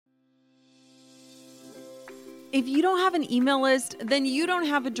If you don't have an email list, then you don't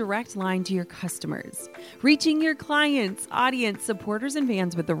have a direct line to your customers. Reaching your clients, audience, supporters, and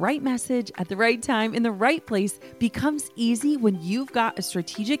fans with the right message at the right time in the right place becomes easy when you've got a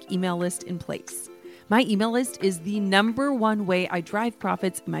strategic email list in place. My email list is the number one way I drive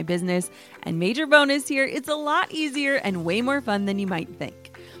profits in my business, and major bonus here, it's a lot easier and way more fun than you might think.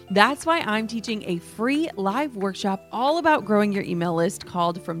 That's why I'm teaching a free live workshop all about growing your email list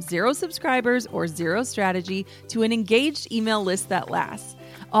called From Zero Subscribers or Zero Strategy to an Engaged Email List That Lasts.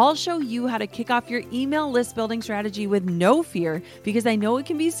 I'll show you how to kick off your email list building strategy with no fear, because I know it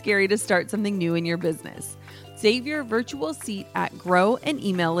can be scary to start something new in your business. Save your virtual seat at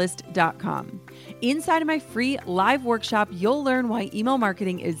growanemaillist.com. Inside of my free live workshop, you'll learn why email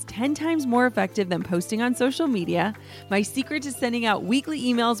marketing is 10 times more effective than posting on social media, my secret to sending out weekly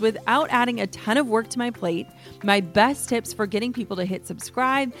emails without adding a ton of work to my plate, my best tips for getting people to hit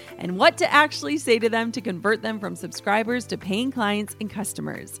subscribe, and what to actually say to them to convert them from subscribers to paying clients and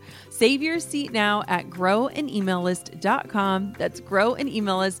customers. Save your seat now at growanemaillist.com. That's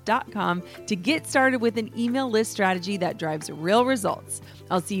growanemaillist.com to get started with an email list strategy that drives real results.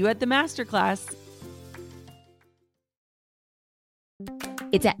 I'll see you at the masterclass.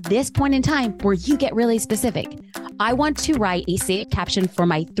 It's at this point in time where you get really specific. I want to write a sale caption for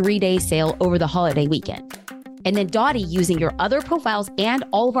my 3-day sale over the holiday weekend. And then Dottie, using your other profiles and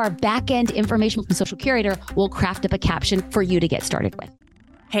all of our back-end information from Social Curator, will craft up a caption for you to get started with.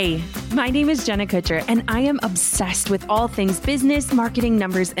 Hey, my name is Jenna Kutcher, and I am obsessed with all things business, marketing,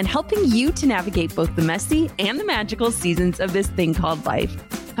 numbers, and helping you to navigate both the messy and the magical seasons of this thing called life.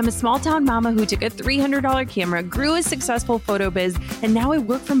 I'm a small town mama who took a $300 camera, grew a successful photo biz, and now I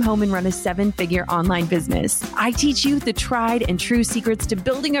work from home and run a 7-figure online business. I teach you the tried and true secrets to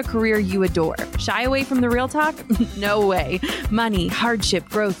building a career you adore. Shy away from the real talk? No way. Money, hardship,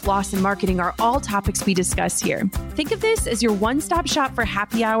 growth, loss, and marketing are all topics we discuss here. Think of this as your one-stop shop for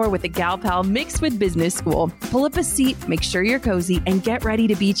happy hour with a gal pal mixed with business school. Pull up a seat, make sure you're cozy, and get ready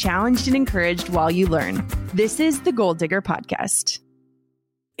to be challenged and encouraged while you learn. This is the Goal Digger Podcast.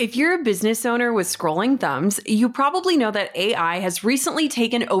 If you're a business owner with scrolling thumbs, you probably know that AI has recently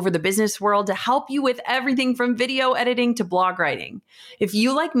taken over the business world to help you with everything from video editing to blog writing. If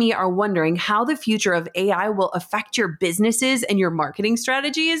you, like me, are wondering how the future of AI will affect your businesses and your marketing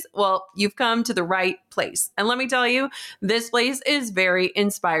strategies, well, you've come to the right place. And let me tell you, this place is very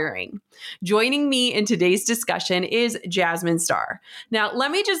inspiring. Joining me in today's discussion is Jasmine Star. Now,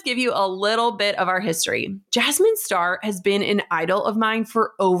 let me just give you a little bit of our history. Jasmine Star has been an idol of mine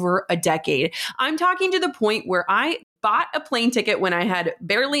for over a decade. I'm talking to the point where I bought a plane ticket when I had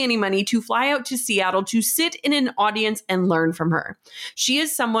barely any money to fly out to Seattle to sit in an audience and learn from her. She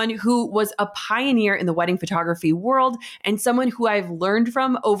is someone who was a pioneer in the wedding photography world and someone who I've learned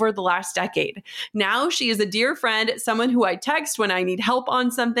from over the last decade. Now she is a dear friend, someone who I text when I need help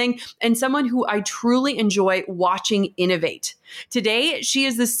on something, and someone who I truly enjoy watching innovate. Today, she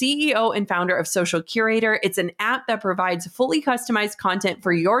is the CEO and founder of Social Curator. It's an app that provides fully customized content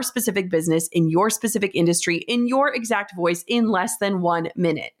for your specific business in your specific industry in your exact voice in less than 1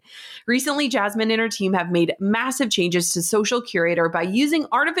 minute. Recently, Jasmine and her team have made massive changes to Social Curator by using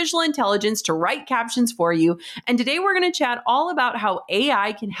artificial intelligence to write captions for you. And today we're going to chat all about how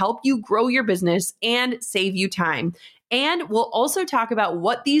AI can help you grow your business and save you time. And we'll also talk about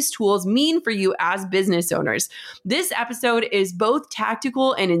what these tools mean for you as business owners. This episode is both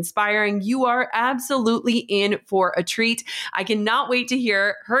tactical and inspiring. You are absolutely in for a treat. I cannot wait to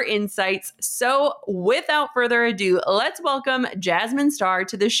hear her insights. So without further ado, let's welcome Jasmine Star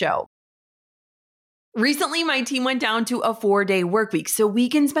to the show. Recently, my team went down to a 4-day work week so we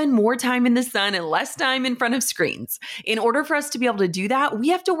can spend more time in the sun and less time in front of screens. In order for us to be able to do that, we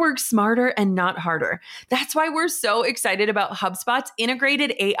have to work smarter and not harder. That's why we're so excited about HubSpot's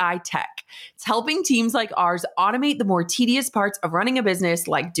integrated AI tech. It's helping teams like ours automate the more tedious parts of running a business,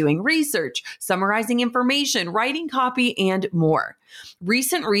 like doing research, summarizing information, writing copy, and more.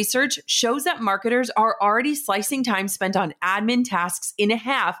 Recent research shows that marketers are already slicing time spent on admin tasks in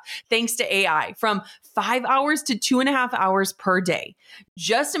half thanks to AI, from 5 hours to 2.5 hours per day.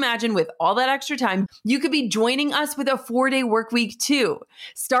 Just imagine, with all that extra time, you could be joining us with a 4-day work week too.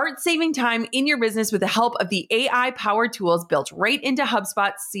 Start saving time in your business with the help of the AI-powered tools built right into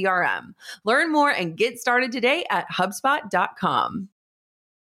HubSpot CRM. Learn more and get started today at HubSpot.com.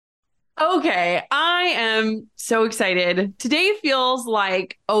 Okay, I am so excited. Today feels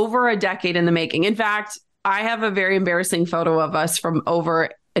like over a decade in the making. In fact, I have a very embarrassing photo of us from over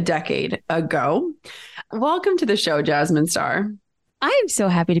a decade ago. Welcome to the show, Jasmine Star. I am so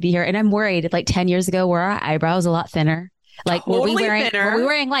happy to be here. And I'm worried, like 10 years ago, were our eyebrows a lot thinner? Like, totally were we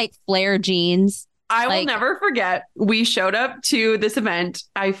wearing like flare jeans? I will never forget. We showed up to this event.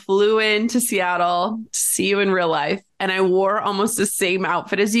 I flew into Seattle to see you in real life, and I wore almost the same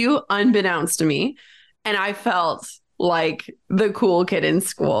outfit as you, unbeknownst to me. And I felt like the cool kid in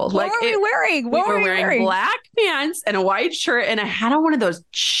school. What were we wearing? We were wearing black pants and a white shirt, and I had on one of those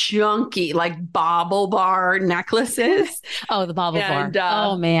chunky, like bobble bar necklaces. Oh, the bobble bar.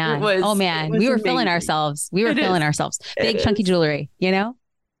 Oh man. We were feeling ourselves. Feeling ourselves. Big chunky jewelry, you know?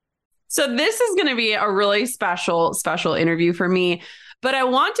 So this is going to be a really special interview for me. But I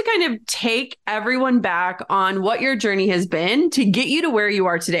want to kind of take everyone back on what your journey has been to get you to where you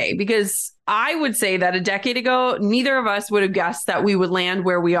are today. Because I would say that a decade ago, neither of us would have guessed that we would land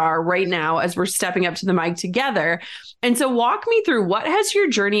where we are right now as we're stepping up to the mic together. And so walk me through, what has your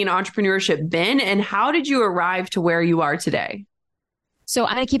journey in entrepreneurship been, and how did you arrive to where you are today? So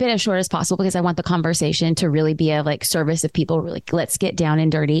I'm going to keep it as short as possible because I want the conversation to really be a service of people. Really, let's get down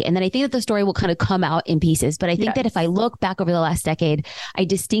and dirty. And then I think that the story will kind of come out in pieces. But I think that if I look back over the last decade, I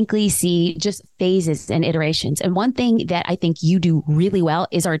distinctly see just phases and iterations. And one thing that I think you do really well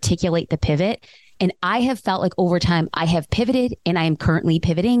is articulate the pivot. And I have felt like over time, I have pivoted and I am currently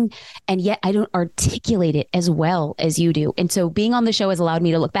pivoting, and yet I don't articulate it as well as you do. And so being on the show has allowed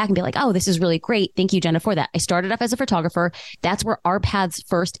me to look back and be like, oh, this is really great. Thank you, Jenna, for that. I started off as a photographer. That's where our paths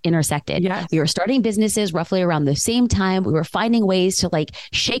first intersected. Yes. We were starting businesses roughly around the same time. We were finding ways to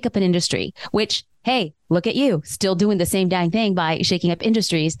shake up an industry, which, hey, look at you, still doing the same dang thing by shaking up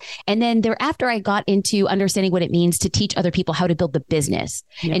industries. And then thereafter, I got into understanding what it means to teach other people how to build the business.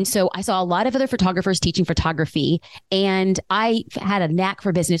 Yeah. And so I saw a lot of other photographers teaching photography, and I had a knack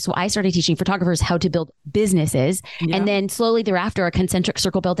for business. So I started teaching photographers how to build businesses. Yeah. And then slowly thereafter, a concentric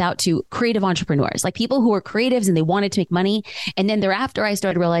circle built out to creative entrepreneurs, like people who were creatives and they wanted to make money. And then thereafter, I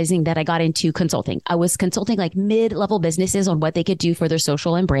started realizing that I got into consulting. I was consulting mid-level businesses on what they could do for their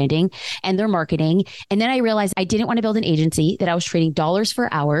social and branding and their marketing. And then I realized I didn't want to build an agency, that I was trading dollars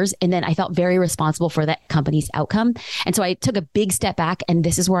for hours. And then I felt very responsible for that company's outcome. And so I took a big step back, and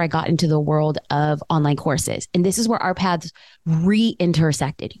this is where I got into the world of online courses. And this is where our paths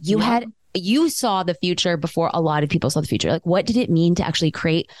re-intersected. You saw the future before a lot of people saw the future. What did it mean to actually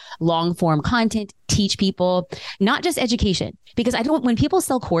create long form content, teach people, not just education? Because when people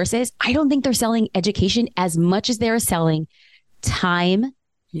sell courses, I don't think they're selling education as much as they're selling time,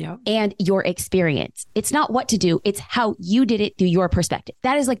 and your experience. It's not what to do. It's how you did it through your perspective.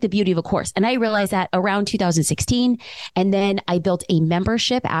 That is the beauty of a course. And I realized that around 2016. And then I built a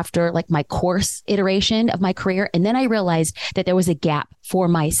membership after my course iteration of my career. And then I realized that there was a gap for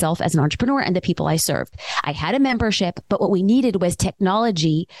myself as an entrepreneur and the people I served. I had a membership, but what we needed was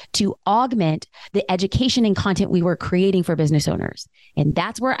technology to augment the education and content we were creating for business owners. And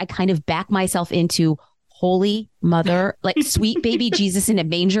that's where I kind of back myself into, holy mother, sweet baby Jesus in a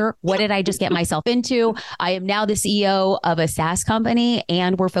manger. What did I just get myself into? I am now the CEO of a SaaS company,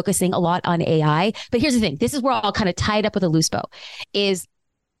 and we're focusing a lot on AI. But here's the thing. This is where I'll kind of tie it up with a loose bow, is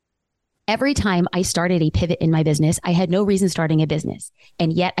every time I started a pivot in my business, I had no reason starting a business.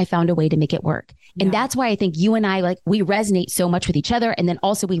 And yet I found a way to make it work. Yeah. And that's why I think you and I, we resonate so much with each other. And then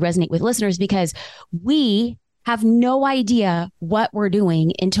also we resonate with listeners, because we have no idea what we're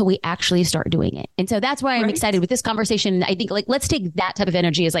doing until we actually start doing it. And so that's why I'm excited with this conversation. I think let's take that type of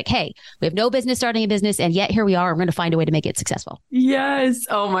energy as hey, we have no business starting a business, and yet here we are. We're going to find a way to make it successful. Yes.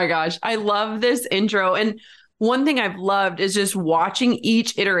 Oh my gosh. I love this intro. And one thing I've loved is just watching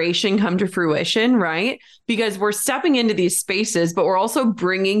each iteration come to fruition, right? Because we're stepping into these spaces, but we're also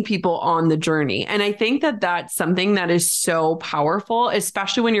bringing people on the journey. And I think that that's something that is so powerful,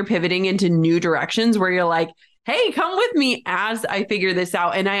 especially when you're pivoting into new directions where you're like, hey, come with me as I figure this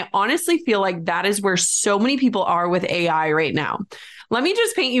out. And I honestly feel like that is where so many people are with AI right now. Let me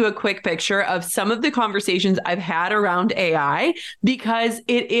just paint you a quick picture of some of the conversations I've had around AI, because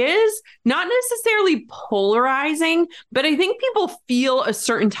it is not necessarily polarizing, but I think people feel a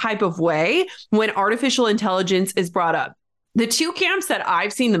certain type of way when artificial intelligence is brought up. The two camps that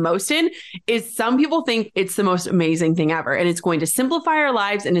I've seen the most in is some people think it's the most amazing thing ever, and it's going to simplify our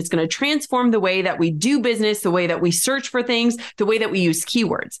lives, and it's going to transform the way that we do business, the way that we search for things, the way that we use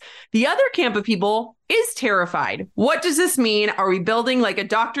keywords. The other camp of people is terrified. What does this mean? Are we building a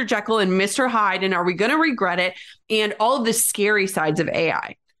Dr. Jekyll and Mr. Hyde, and are we going to regret it? And all of the scary sides of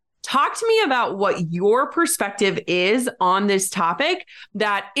AI. Talk to me about what your perspective is on this topic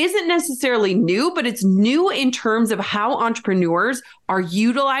that isn't necessarily new, but it's new in terms of how entrepreneurs are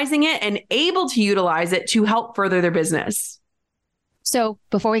utilizing it and able to utilize it to help further their business. So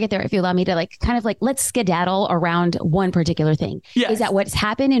before we get there, if you allow me to let's skedaddle around one particular thing, is that what's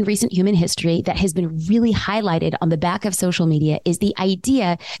happened in recent human history that has been really highlighted on the back of social media is the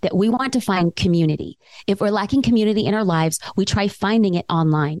idea that we want to find community. If we're lacking community in our lives, we try finding it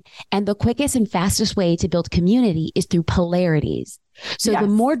online. And the quickest and fastest way to build community is through polarities. So the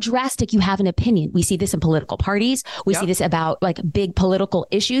more drastic you have an opinion, we see this in political parties. We see this about like big political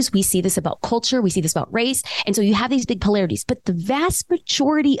issues. We see this about culture. We see this about race. And so you have these big polarities, but the vast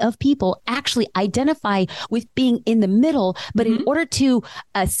majority of people actually identify with being in the middle. But in order to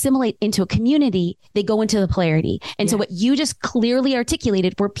assimilate into a community, they go into the polarity. And so what you just clearly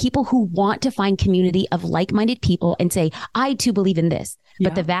articulated were people who want to find community of like-minded people and say, I too believe in this.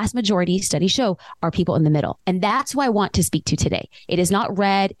 But the vast majority, studies show, are people in the middle. And that's who I want to speak to today. It is not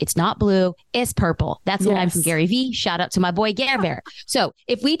red. It's not blue. It's purple. That's the line from Gary Vee. Shout out to my boy, Gare Bear. So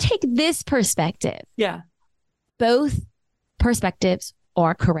if we take this perspective, both perspectives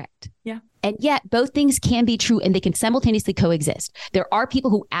are correct. And yet both things can be true and they can simultaneously coexist. There are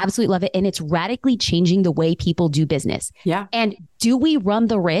people who absolutely love it and it's radically changing the way people do business. And do we run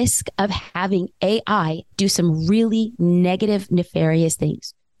the risk of having AI do some really negative, nefarious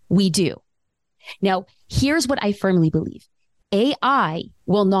things? We do. Now, here's what I firmly believe. AI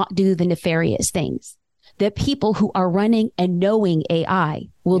will not do the nefarious things. The people who are running and knowing AI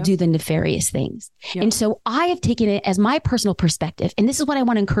will do the nefarious things. And so I have taken it as my personal perspective. And this is what I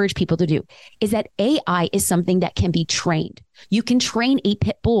want to encourage people to do, is that AI is something that can be trained. You can train a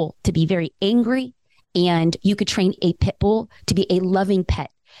pit bull to be very angry, and you could train a pit bull to be a loving pet.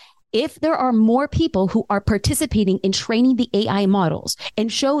 If there are more people who are participating in training the AI models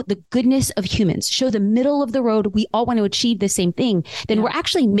and show the goodness of humans, show the middle of the road, we all want to achieve the same thing, then we're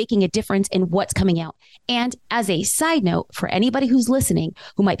actually making a difference in what's coming out. And as a side note, for anybody who's listening,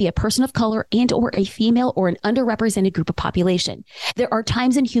 who might be a person of color and or a female or an underrepresented group of population, there are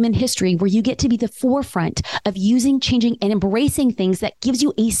times in human history where you get to be the forefront of using, changing, and embracing things that gives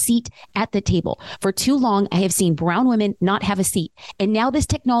you a seat at the table. For too long, I have seen brown women not have a seat. And now this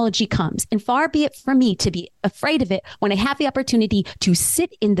technology comes, and far be it from me to be afraid of it when I have the opportunity to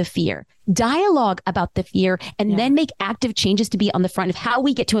sit in the fear, dialogue about the fear, and then make active changes to be on the front of how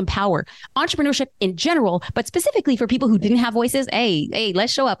we get to empower entrepreneurship in general, but specifically for people who didn't have voices. Hey,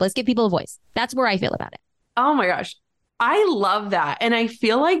 let's show up. Let's give people a voice. That's where I feel about it. Oh my gosh. I love that. And I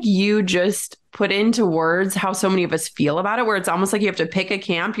feel like you just put into words how so many of us feel about it, where it's almost like you have to pick a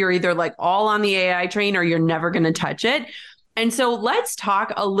camp. You're either like all on the AI train or you're never going to touch it. And so let's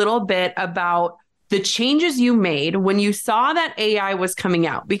talk a little bit about the changes you made when you saw that AI was coming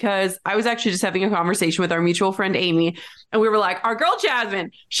out, because I was actually just having a conversation with our mutual friend, Amy, and we were like, our girl,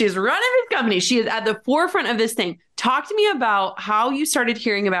 Jasmine, she's running this company. She is at the forefront of this thing. Talk to me about how you started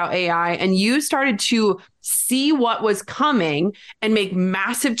hearing about AI and you started to see what was coming and make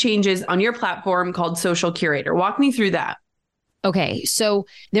massive changes on your platform called Social Curator. Walk me through that. Okay, so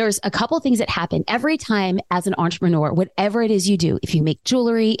there's a couple of things that happen every time as an entrepreneur, whatever it is you do. If you make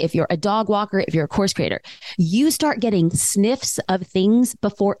jewelry, if you're a dog walker, if you're a course creator, you start getting sniffs of things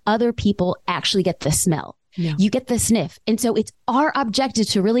before other people actually get the smell. You get the sniff. And so it's our objective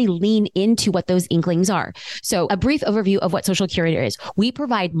to really lean into what those inklings are. So a brief overview of what Social Curator is. We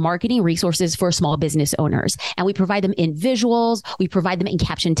provide marketing resources for small business owners, and we provide them in visuals. We provide them in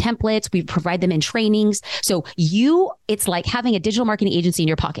caption templates. We provide them in trainings. So it's like having a digital marketing agency in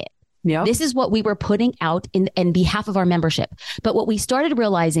your pocket. This is what we were putting out in behalf of our membership. But what we started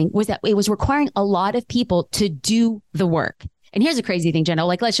realizing was that it was requiring a lot of people to do the work. And here's a crazy thing, Jenna,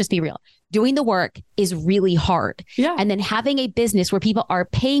 let's just be real. Doing the work is really hard. And then having a business where people are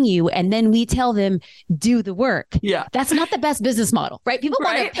paying you and then we tell them, do the work. That's not the best business model, right? People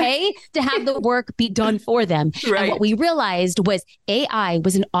want to pay to have the work be done for them. And what we realized was AI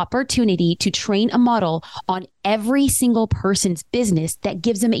was an opportunity to train a model on every single person's business that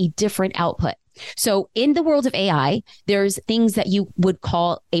gives them a different output. So in the world of AI, there's things that you would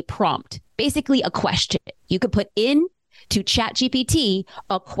call a prompt, basically a question. You could put in to ChatGPT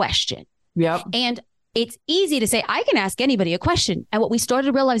a question. And it's easy to say, I can ask anybody a question. And what we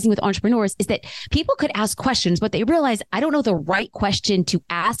started realizing with entrepreneurs is that people could ask questions, but they realize I don't know the right question to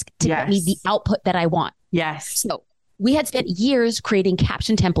ask to get me the output that I want. So we had spent years creating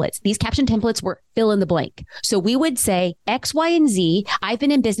caption templates. These caption templates were fill in the blank. So we would say X, Y, and Z, I've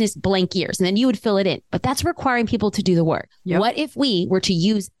been in business blank years, and then you would fill it in. But that's requiring people to do the work. What if we were to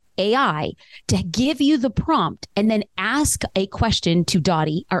use AI to give you the prompt and then ask a question to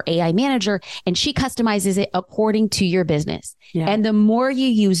Dottie, our AI manager, and she customizes it according to your business. Yeah. And the more you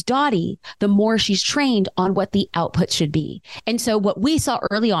use Dottie, the more she's trained on what the output should be. And so what we saw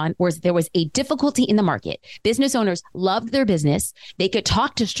early on was there was a difficulty in the market. Business owners loved their business. They could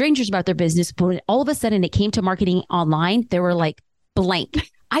talk to strangers about their business, but when all of a sudden it came to marketing online, they were like blank.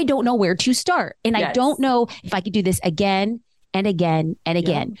 I don't know where to start. And I don't know if I could do this again and again and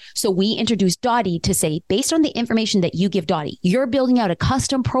again. So we introduced Dottie to say, based on the information that you give Dottie, you're building out a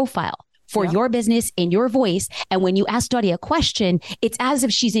custom profile for your business in your voice. And when you ask Dottie a question, it's as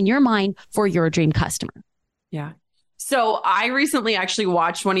if she's in your mind for your dream customer. Yeah. So I recently actually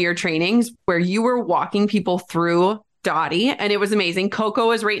watched one of your trainings where you were walking people through Dottie, and it was amazing. Coco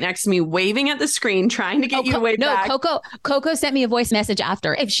was right next to me, waving at the screen, trying to get you to wave back. Coco sent me a voice message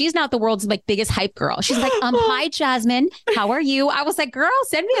after. If she's not the world's like biggest hype girl, she's like, hi, Jasmine, how are you? I was like, girl,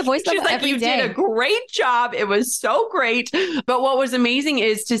 send me a voice message every day. You did a great job. It was so great. But what was amazing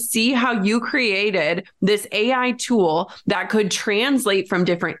is to see how you created this AI tool that could translate from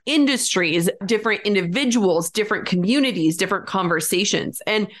different industries, different individuals, different communities, different conversations.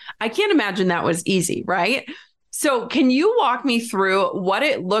 And I can't imagine that was easy, right? So can you walk me through what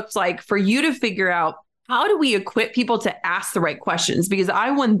it looked like for you to figure out how do we equip people to ask the right questions? Because I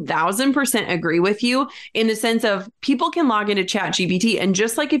 1000% agree with you in the sense of people can log into ChatGPT, and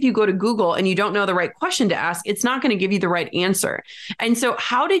just like if you go to Google and you don't know the right question to ask, it's not going to give you the right answer. And so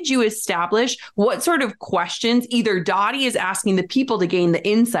how did you establish what sort of questions either Dottie is asking the people to gain the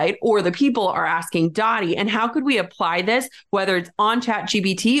insight or the people are asking Dottie? And how could we apply this, whether it's on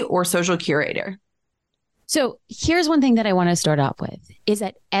ChatGPT or Social Curator? So here's one thing that I want to start off with is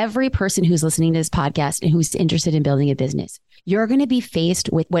that every person who's listening to this podcast and who's interested in building a business, you're going to be faced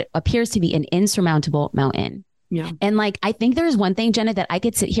with what appears to be an insurmountable mountain. Yeah. And like, I think there's one thing, Jenna, that I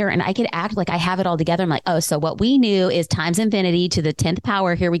could sit here and I could act like I have it all together. I'm like, oh, so what we knew is times infinity to the 10th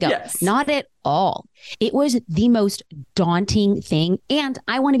power. Here we go. Yes. Not at all. It was the most daunting thing. And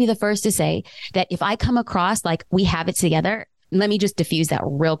I want to be the first to say that if I come across like we have it together, let me just diffuse that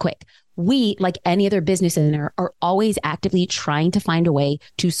real quick. We, like any other business owner, are always actively trying to find a way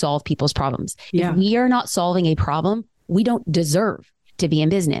to solve people's problems. Yeah. If we are not solving a problem, we don't deserve to be in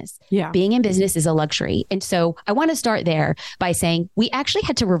business. Yeah. Being in business is a luxury. And so I want to start there by saying we actually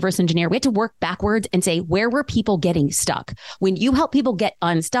had to reverse engineer. We had to work backwards and say, where were people getting stuck? When you help people get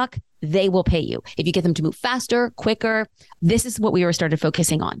unstuck, they will pay you. If you get them to move faster, quicker, this is what we started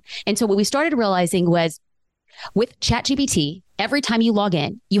focusing on. And so what we started realizing was with ChatGPT, every time you log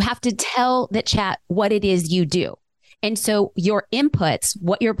in, you have to tell the chat what it is you do. And so your inputs,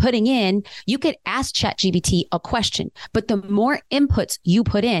 what you're putting in, you could ask ChatGPT a question, but the more inputs you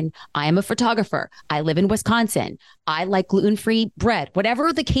put in, I am a photographer. I live in Wisconsin. I like gluten-free bread,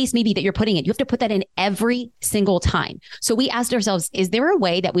 whatever the case may be that you're putting in, you have to put that in every single time. So we asked ourselves, is there a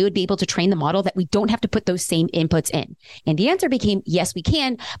way that we would be able to train the model that we don't have to put those same inputs in? And the answer became, yes, we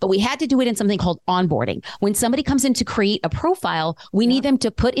can, but we had to do it in something called onboarding. When somebody comes in to create a profile, we need them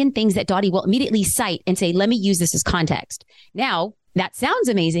to put in things that Dottie will immediately cite and say, let me use this as context. Now, that sounds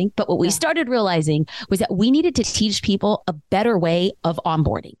amazing, but what we started realizing was that we needed to teach people a better way of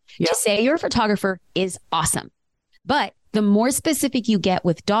onboarding. To say you're a photographer is awesome, but the more specific you get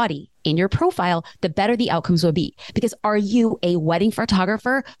with Dottie in your profile, the better the outcomes will be. Because are you a wedding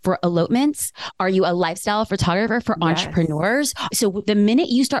photographer for elopements? Are you a lifestyle photographer for entrepreneurs? So the minute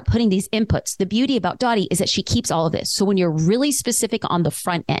you start putting these inputs, the beauty about Dottie is that she keeps all of this. So when you're really specific on the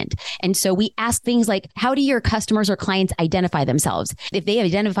front end, and so we ask things like, how do your customers or clients identify themselves? If they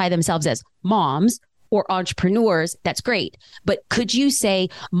identify themselves as moms or entrepreneurs, that's great. But could you say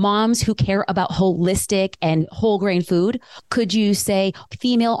moms who care about holistic and whole grain food? Could you say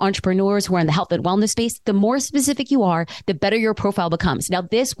female entrepreneurs who are in the health and wellness space? The more specific you are, the better your profile becomes. Now,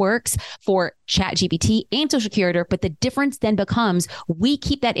 this works for ChatGPT and Social Curator, but the difference then becomes we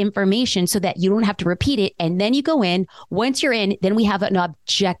keep that information so that you don't have to repeat it. And then you go in. Once you're in, then we have an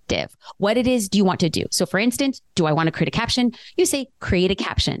objective. What it is do you want to do? So for instance, do I want to create a caption? You say, create a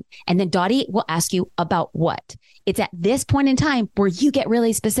caption. And then Dottie will ask you about what. It's at this point in time where you get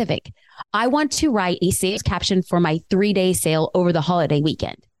really specific. I want to write a sales caption for my 3-day sale over the holiday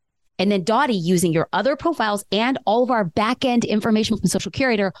weekend. And then Dottie, using your other profiles and all of our back-end information from Social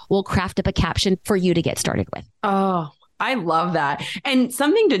Curator, will craft up a caption for you to get started with. Oh, I love that. And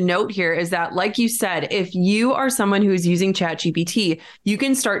something to note here is that, like you said, if you are someone who's using ChatGPT, you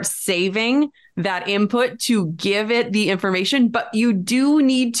can start saving that input to give it the information, but you do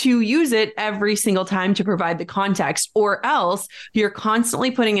need to use it every single time to provide the context, or else you're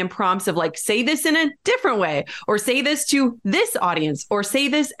constantly putting in prompts of like, say this in a different way, or say this to this audience, or say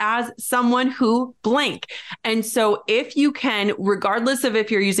this as someone who blank. And so if you can, regardless of if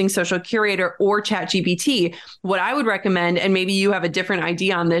you're using Social Curator or ChatGPT, what I would recommend, and maybe you have a different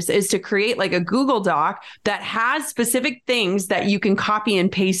idea on this, is to create like a Google Doc that has specific things that you can copy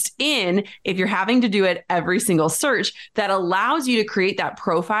and paste in if you're having to do it every single search, that allows you to create that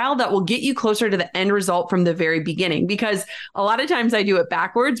profile that will get you closer to the end result from the very beginning. Because a lot of times I do it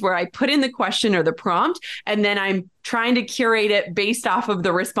backwards, where I put in the question or the prompt, and then I'm trying to curate it based off of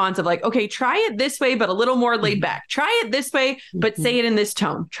the response of like, okay, try it this way, but a little more laid back. Try it this way, but say it in this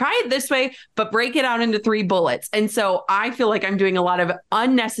tone. Try it this way, but break it out into 3 bullets. And so I feel like I'm doing a lot of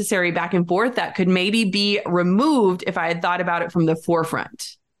unnecessary back and forth that could maybe be removed if I had thought about it from the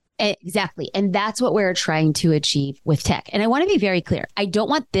forefront. Exactly. And that's what we're trying to achieve with tech. And I want to be very clear. I don't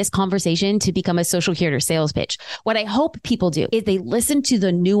want this conversation to become a Social Curator sales pitch. What I hope people do is they listen to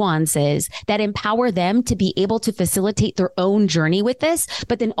the nuances that empower them to be able to facilitate their own journey with this,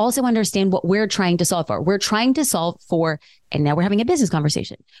 but then also understand what we're trying to solve for. We're trying to solve for, and now we're having a business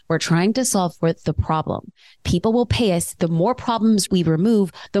conversation. We're trying to solve for the problem. People will pay us. The more problems we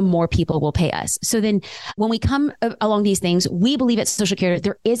remove, the more people will pay us. So then when we come along these things, we believe at Social Curator,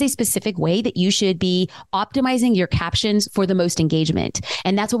 there is a specific way that you should be optimizing your captions for the most engagement.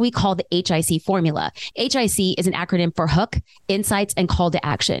 And that's what we call the HIC formula. HIC is an acronym for hook, insights, and call to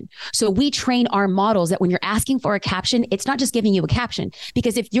action. So we train our models that when you're asking for a caption, it's not just giving you a caption,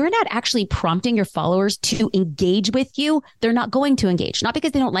 because if you're not actually prompting your followers to engage with you, they're not going to engage, not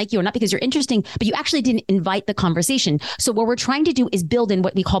because they don't like you or not because you're interesting, but you actually didn't invite the conversation. So what we're trying to do is build in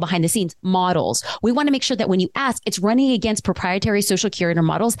what we call behind the scenes models. We want to make sure that when you ask, it's running against proprietary Social Curator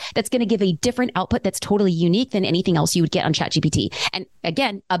models that's going to give a different output that's totally unique than anything else you would get on ChatGPT. And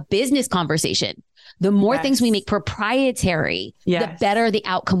again, a business conversation. The more things we make proprietary, the better the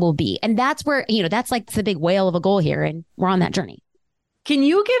outcome will be. And that's where, that's like the big whale of a goal here. And we're on that journey. Can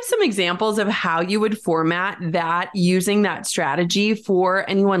you give some examples of how you would format that using that strategy for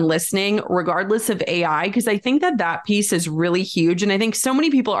anyone listening, regardless of AI? Because I think that piece is really huge. And I think so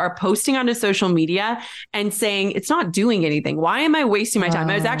many people are posting onto social media and saying, it's not doing anything. Why am I wasting my time?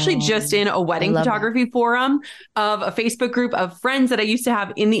 I was actually just in a wedding photography forum of a Facebook group of friends that I used to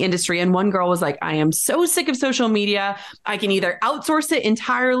have in the industry. And one girl was like, I am so sick of social media. I can either outsource it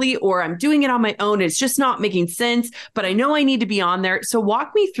entirely or I'm doing it on my own. It's just not making sense, but I know I need to be on there. So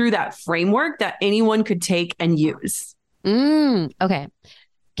walk me through that framework that anyone could take and use. Okay.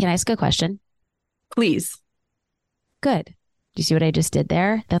 Can I ask a question? Please. Good. Do you see what I just did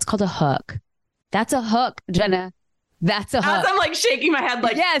there? That's called a hook. That's a hook, Jenna. That's a hook. As I'm like shaking my head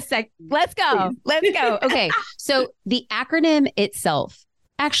like, yes, let's go. Please. Let's go. Okay. So the acronym itself,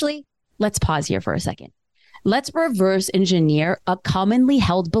 actually, let's pause here for a second. Let's reverse engineer a commonly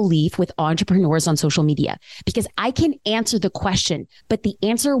held belief with entrepreneurs on social media, because I can answer the question, but the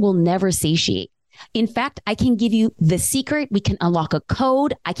answer will never satiate. In fact, I can give you the secret. We can unlock a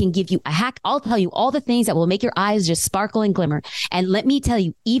code. I can give you a hack. I'll tell you all the things that will make your eyes just sparkle and glimmer. And let me tell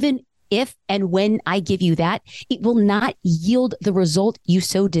you, even if and when I give you that, it will not yield the result you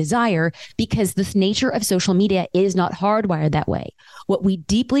so desire, because the nature of social media is not hardwired that way. What we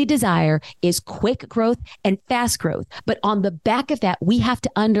deeply desire is quick growth and fast growth. But on the back of that, we have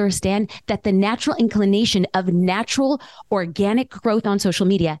to understand that the natural inclination of natural organic growth on social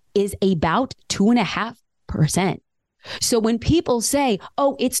media is about 2.5%. So when people say,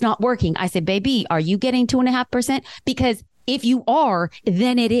 oh, it's not working, I say, baby, are you getting 2.5%? Because if you are,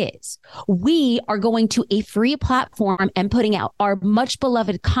 then it is. We are going to a free platform and putting out our much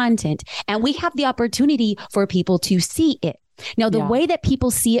beloved content, and we have the opportunity for people to see it. Now, the way that people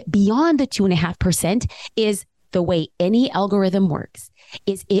see it beyond the 2.5% is the way any algorithm works.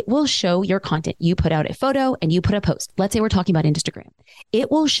 Is it will show your content. You put out a photo and you put a post. Let's say we're talking about Instagram. It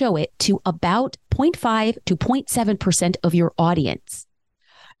will show it to about 0.5 to 0.7% of your audience.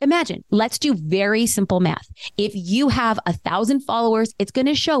 Imagine, let's do very simple math. If you have 1,000 followers, it's going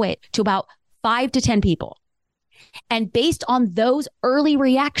to show it to about 5 to 10 people. And based on those early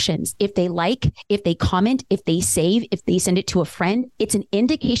reactions, if they like, if they comment, if they save, if they send it to a friend, it's an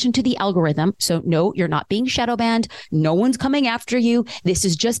indication to the algorithm. So no, you're not being shadow banned. No one's coming after you. This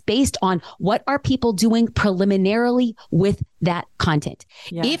is just based on what are people doing preliminarily with that content.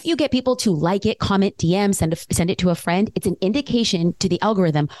 Yes. If you get people to like it, comment, DM, send it to a friend, it's an indication to the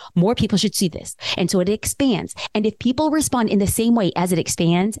algorithm, more people should see this. And so it expands. And if people respond in the same way as it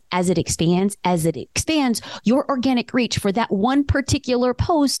expands, your organic reach for that one particular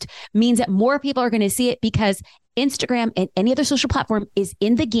post means that more people are going to see it, because Instagram and any other social platform is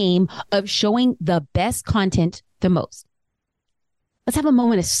in the game of showing the best content the most. Let's have a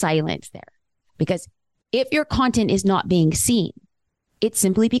moment of silence there, because if your content is not being seen, it's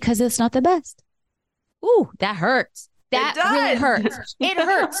simply because it's not the best. Ooh, that hurts. That really hurts. It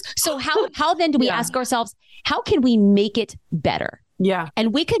hurts. So how then do we ask ourselves, how can we make it better? Yeah.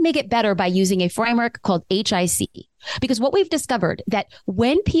 And we could make it better by using a framework called HIC. Because what we've discovered that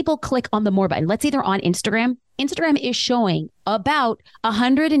when people click on the more button, let's say they're on Instagram is showing about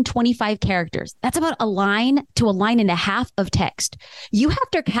 125 characters. That's about a line to a line and a half of text. You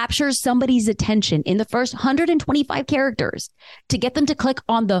have to capture somebody's attention in the first 125 characters to get them to click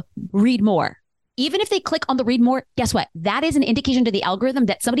on the read more. Even if they click on the read more, guess what? That is an indication to the algorithm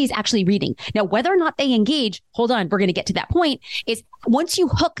that somebody is actually reading. Now, whether or not they engage, hold on, we're going to get to that point, is once you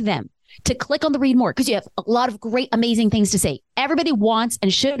hook them to click on the read more, because you have a lot of great, amazing things to say. Everybody wants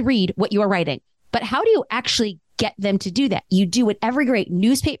and should read what you are writing. But how do you actually get them to do that? You do what every great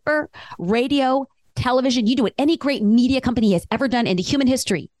newspaper, radio, television, you do what any great media company has ever done in the human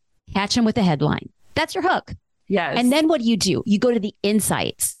history. Catch them with a headline. That's your hook. Yes. And then what do? You go to the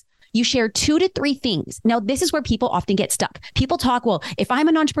insights. You share 2 to 3 things. Now, this is where people often get stuck. People talk, well, if I'm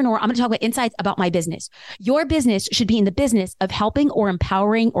an entrepreneur, I'm going to talk about insights about my business. Your business should be in the business of helping or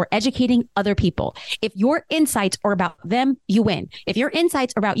empowering or educating other people. If your insights are about them, you win. If your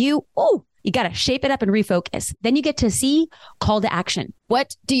insights are about you, you got to shape it up and refocus. Then you get to see call to action.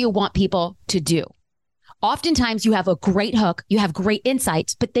 What do you want people to do? Oftentimes you have a great hook, you have great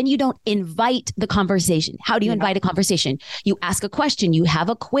insights, but then you don't invite the conversation. How do you invite a conversation? You ask a question, you have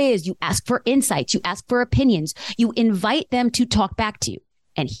a quiz, you ask for insights, you ask for opinions, you invite them to talk back to you.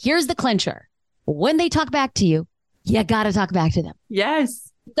 And here's the clincher. When they talk back to you, you got to talk back to them. Yes.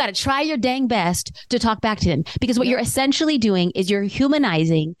 You got to try your dang best to talk back to them, because what you're essentially doing is you're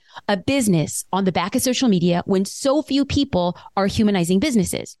humanizing a business on the back of social media when so few people are humanizing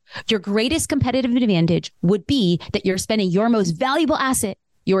businesses. Your greatest competitive advantage would be that you're spending your most valuable asset,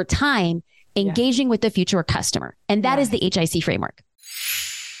 your time, engaging with the future customer. And that is the HIC framework.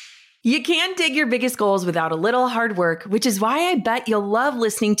 You can't dig your biggest goals without a little hard work, which is why I bet you'll love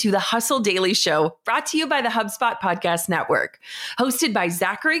listening to the Hustle Daily Show, brought to you by the HubSpot Podcast Network. Hosted by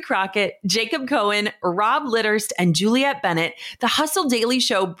Zachary Crockett, Jacob Cohen, Rob Litterst, and Juliette Bennett, the Hustle Daily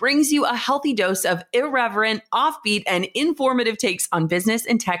Show brings you a healthy dose of irreverent, offbeat, and informative takes on business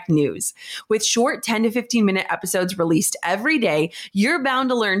and tech news. With short 10 to 15-minute episodes released every day, you're bound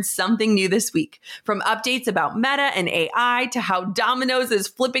to learn something new this week. From updates about Meta and AI to how Domino's is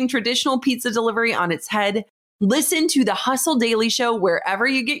flipping traditional pizza delivery on its head. Listen to the Hustle Daily Show wherever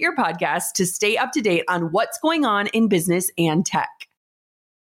you get your podcasts to stay up to date on what's going on in business and tech.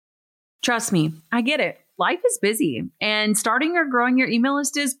 Trust me, I get it. Life is busy, and starting or growing your email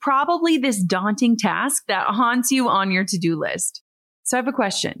list is probably this daunting task that haunts you on your to-do list. So I have a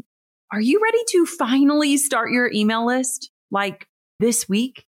question. Are you ready to finally start your email list? Like this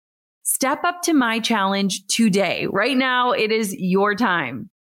week? Step up to my challenge today. Right now, it is your time.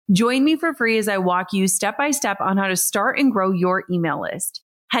 Join me for free as I walk you step by step on how to start and grow your email list.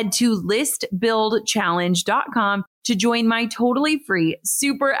 Head to listbuildchallenge.com to join my totally free,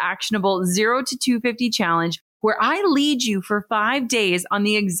 super actionable 0 to 250 challenge, where I lead you for 5 days on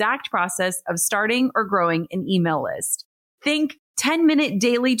the exact process of starting or growing an email list. Think 10-minute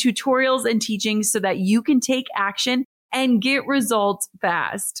daily tutorials and teachings so that you can take action and get results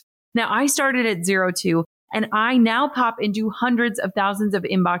fast. Now, I started at 0-2. And I now pop into hundreds of thousands of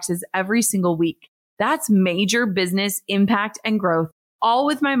inboxes every single week. That's major business impact and growth, all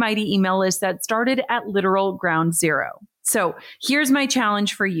with my mighty email list that started at literal ground zero. So here's my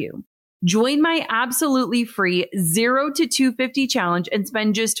challenge for you. Join my absolutely free 0 to 250 challenge and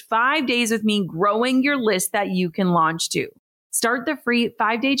spend just 5 days with me growing your list that you can launch to. Start the free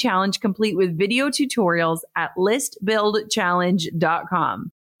 5-day challenge complete with video tutorials at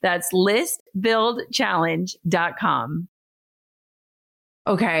listbuildchallenge.com. That's listbuildchallenge.com.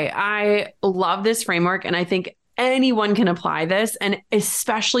 Okay, I love this framework, and I think anyone can apply this, and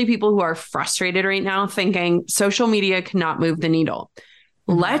especially people who are frustrated right now thinking social media cannot move the needle.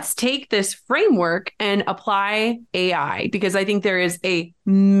 Let's take this framework and apply AI, because I think there is a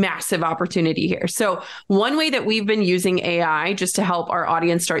massive opportunity here. So one way that we've been using AI just to help our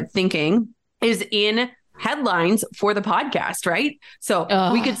audience start thinking is in headlines for the podcast, right? So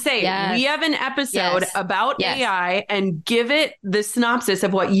we could say we have an episode about AI and give it the synopsis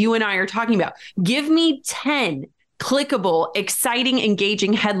of what you and I are talking about. Give me 10 clickable, exciting,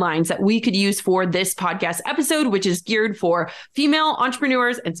 engaging headlines that we could use for this podcast episode, which is geared for female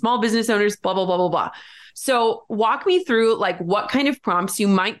entrepreneurs and small business owners, blah, blah, blah, blah, blah. So walk me through like what kind of prompts you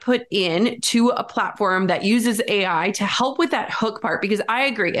might put in to a platform that uses AI to help with that hook part. Because I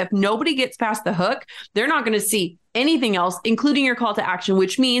agree, if nobody gets past the hook, they're not going to see anything else, including your call to action,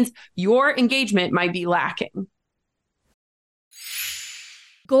 which means your engagement might be lacking.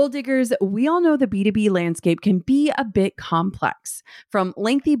 Goal diggers, we all know the B2B landscape can be a bit complex. From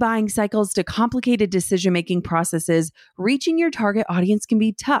lengthy buying cycles to complicated decision-making processes, reaching your target audience can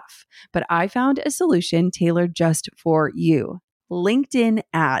be tough. But I found a solution tailored just for you: LinkedIn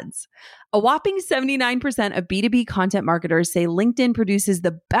ads. A whopping 79% of B2B content marketers say LinkedIn produces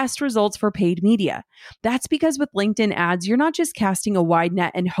the best results for paid media. That's because with LinkedIn ads, you're not just casting a wide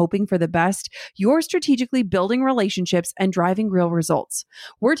net and hoping for the best, you're strategically building relationships and driving real results.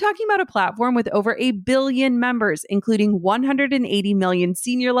 We're talking about a platform with over 1 billion members, including 180 million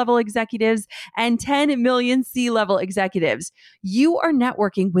senior level executives and 10 million C-level executives. You are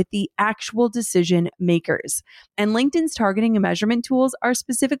networking with the actual decision makers. And LinkedIn's targeting and measurement tools are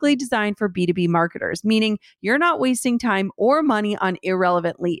specifically designed for B2B marketers, meaning you're not wasting time or money on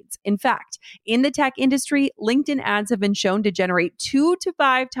irrelevant leads. In fact, in the tech industry, LinkedIn ads have been shown to generate 2 to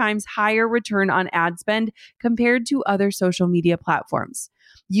 5 times higher return on ad spend compared to other social media platforms.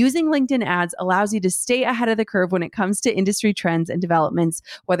 Using LinkedIn ads allows you to stay ahead of the curve when it comes to industry trends and developments,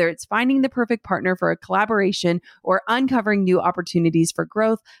 whether it's finding the perfect partner for a collaboration or uncovering new opportunities for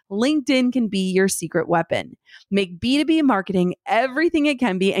growth. LinkedIn can be your secret weapon. Make B2B marketing everything it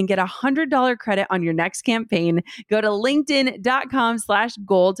can be and get $100 credit on your next campaign. Go to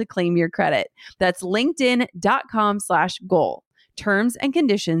linkedin.com/goal to claim your credit. That's linkedin.com/goal. Terms and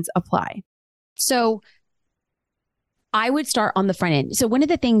conditions apply. So I would start on the front end. So one of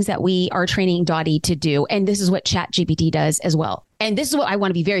the things that we are training Dottie to do, and this is what ChatGPT does as well. And this is what I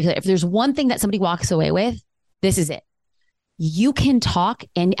want to be very clear. If there's one thing that somebody walks away with, this is it. You can talk,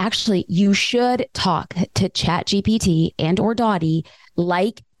 and actually you should talk to ChatGPT and or Dottie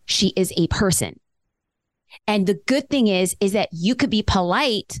like she is a person. And the good thing is that you could be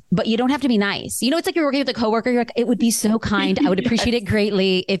polite, but you don't have to be nice. You know, it's like you're working with a coworker. You're like, it would be so kind. I would appreciate it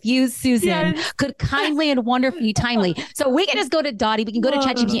greatly if you, Susan, could kindly and wonderfully timely. So we can just go to Dottie. We can go to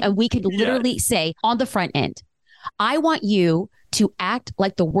ChatGPT and we could literally say on the front end, I want you to act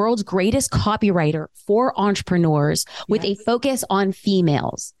like the world's greatest copywriter for entrepreneurs with a focus on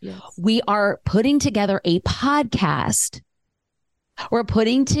females. We are putting together a podcast. We're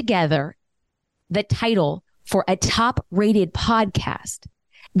putting together the title for a top-rated podcast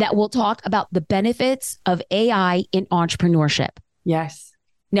that will talk about the benefits of AI in entrepreneurship. Yes.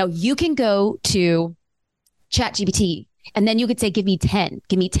 Now you can go to ChatGPT and then you could say, give me 10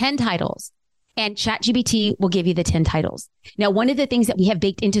 titles. And ChatGPT will give you the 10 titles. Now, one of the things that we have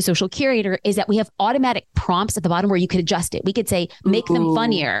baked into Social Curator is that we have automatic prompts at the bottom where you could adjust it. We could say, make them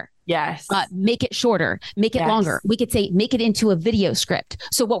funnier. Yes. Make it shorter, make it longer. We could say, make it into a video script.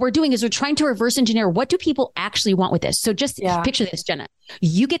 So what we're doing is we're trying to reverse engineer. What do people actually want with this? So just picture this, Jenna.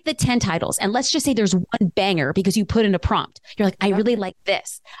 You get the 10 titles and let's just say there's one banger because you put in a prompt. You're like, I really like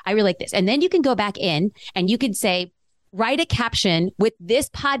this. I really like this. And then you can go back in and you can say, write a caption with this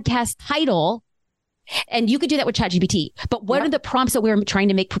podcast title. And you could do that with ChatGPT. But one of the prompts that we're trying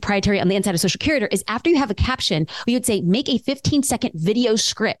to make proprietary on the inside of Social Curator is after you have a caption, we would say, make a 15-second video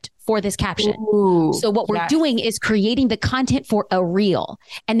script for this caption. So what we're doing is creating the content for a reel.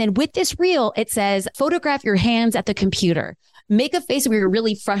 And then with this reel, it says, photograph your hands at the computer. Make a face where you're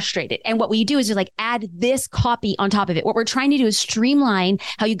really frustrated. And what we do is just like add this copy on top of it. What we're trying to do is streamline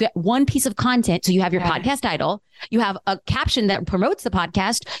how you get one piece of content. So you have your podcast title, you have a caption that promotes the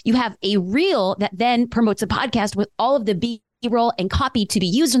podcast, you have a reel that then promotes the podcast with all of the B-roll and copy to be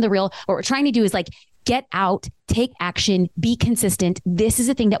used in the reel. What we're trying to do is like get out, take action, be consistent. This is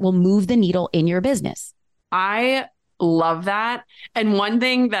a thing that will move the needle in your business. I love that. And one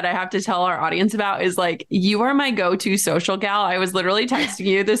thing that I have to tell our audience about is like, you are my go-to social gal. I was literally texting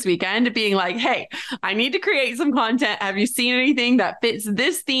you this weekend being like, hey, I need to create some content. Have you seen anything that fits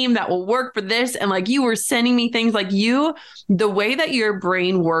this theme that will work for this? And like, you were sending me things like the way that your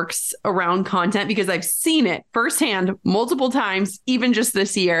brain works around content, because I've seen it firsthand multiple times, even just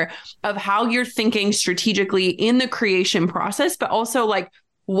this year, of how you're thinking strategically in the creation process, but also like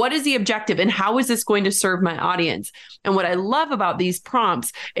what is the objective and how is this going to serve my audience? And what I love about these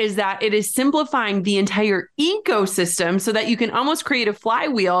prompts is that it is simplifying the entire ecosystem so that you can almost create a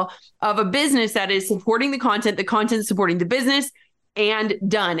flywheel of a business that is supporting the content supporting the business, and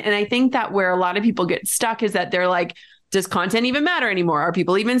done. And I think that where a lot of people get stuck is that they're like, does content even matter anymore? Are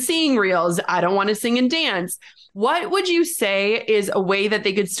people even seeing reels? I don't want to sing and dance. What would you say is a way that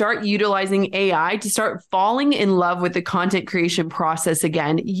they could start utilizing AI to start falling in love with the content creation process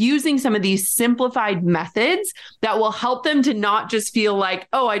again, using some of these simplified methods that will help them to not just feel like,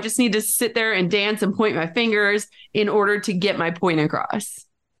 oh, I just need to sit there and dance and point my fingers in order to get my point across?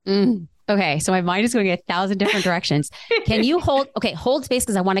 Okay. So my mind is going 1,000 different directions. Can you hold space?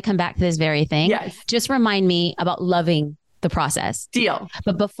 Because I want to come back to this very thing. Yes. Just remind me about loving the process. Deal.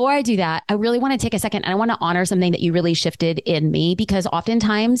 But before I do that, I really want to take a second and I want to honor something that you really shifted in me, because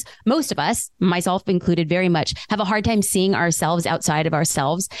oftentimes most of us, myself included very much, have a hard time seeing ourselves outside of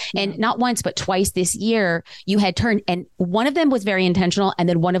ourselves. And not once, but twice this year, you had turned, and one of them was very intentional. And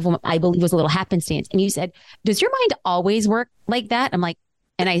then one of them, I believe, was a little happenstance. And you said, does your mind always work like that? I'm like,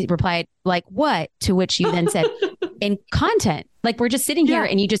 and I replied, like, what? To which you then said, in content, like we're just sitting here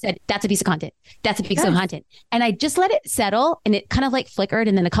and you just said, that's a piece of content. That's a piece of content. And I just let it settle and it kind of like flickered.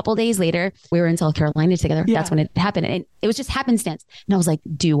 And then a couple of days later, we were in South Carolina together. Yeah. That's when it happened. And it was just happenstance. And I was like,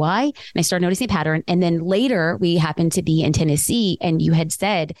 do I? And I started noticing a pattern. And then later we happened to be in Tennessee and you had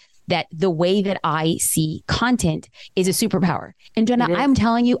said that the way that I see content is a superpower. And Jenna, I'm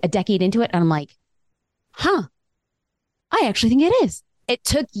telling you, a decade into it, and I'm like, I actually think it is. It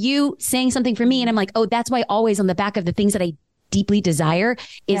took you saying something for me. And I'm like, oh, that's why always on the back of the things that I deeply desire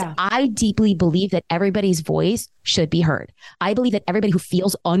is I deeply believe that everybody's voice should be heard. I believe that everybody who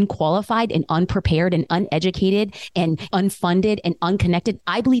feels unqualified and unprepared and uneducated and unfunded and unconnected,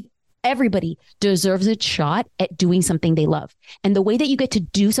 I believe everybody deserves a shot at doing something they love. And the way that you get to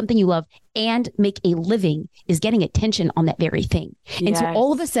do something you love and make a living is getting attention on that very thing. And so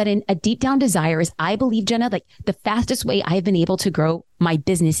all of a sudden, a deep down desire is, I believe, Jenna, like the fastest way I have been able to grow my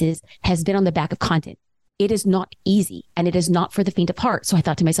businesses has been on the back of content. It is not easy and it is not for the faint of heart. So I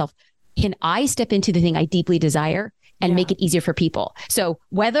thought to myself, can I step into the thing I deeply desire and make it easier for people? So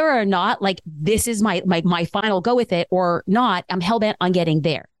whether or not like this is my final go with it or not, I'm hellbent on getting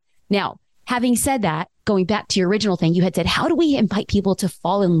there. Now, having said that, going back to your original thing, you had said, how do we invite people to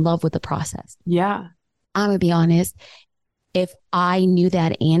fall in love with the process? Yeah. I'm going to be honest. If I knew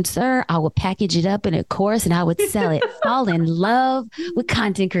that answer, I would package it up in a course and I would sell it. Fall in love with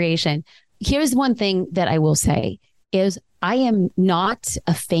content creation. Here's one thing that I will say is I am not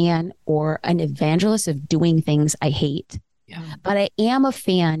a fan or an evangelist of doing things I hate. But I am a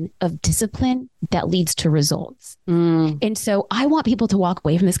fan of discipline that leads to results. And so I want people to walk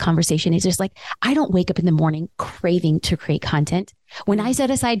away from this conversation. It's just like, I don't wake up in the morning craving to create content. When I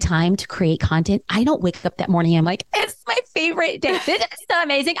set aside time to create content, I don't wake up that morning and I'm like, it's my favorite day. This is so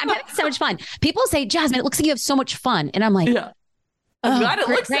amazing. I'm having so much fun. People say, Jasmine, it looks like you have so much fun. And I'm like, I'm glad it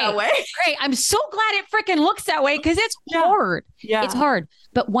looks that way. Great. I'm so glad it freaking looks that way because it's hard. Yeah. It's hard.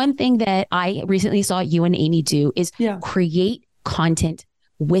 But one thing that I recently saw you and Amy do is create content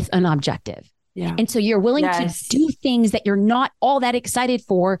with an objective. And so you're willing to do things that you're not all that excited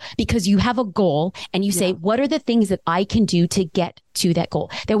for because you have a goal and you say, what are the things that I can do to get to that goal?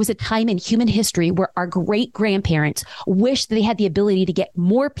 There was a time in human history where our great grandparents wished they had the ability to get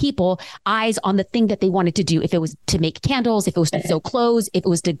more people eyes on the thing that they wanted to do. If it was to make candles, if it was to sew clothes, if it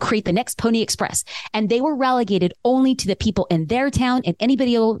was to create the next Pony Express. And they were relegated only to the people in their town and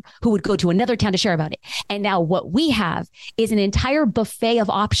anybody else who would go to another town to share about it. And now what we have is an entire buffet of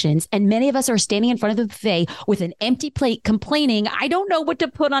options. And many of us are standing in front of the buffet with an empty plate complaining, I don't know what to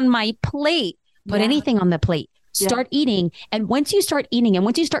put on my plate. Put anything on the plate. Start eating. And once you start eating and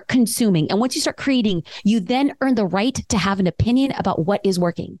once you start consuming and once you start creating, you then earn the right to have an opinion about what is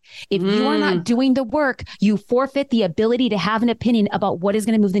working. If you are not doing the work, you forfeit the ability to have an opinion about what is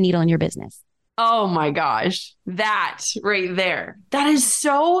going to move the needle in your business. Oh my gosh. That right there. That is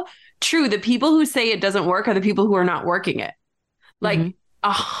so true. The people who say it doesn't work are the people who are not working it. Like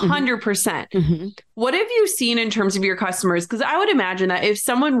 100%. What have you seen in terms of your customers? Because I would imagine that if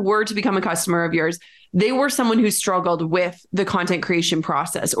someone were to become a customer of yours, they were someone who struggled with the content creation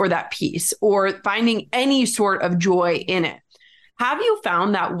process or that piece or finding any sort of joy in it. Have you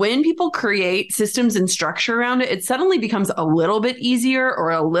found that when people create systems and structure around it, it suddenly becomes a little bit easier or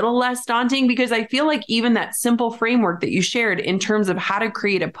a little less daunting? Because I feel like even that simple framework that you shared in terms of how to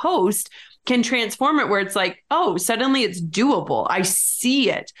create a post can transform it where it's like, oh, suddenly it's doable. I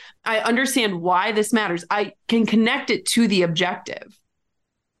see it. I understand why this matters. I can connect it to the objective.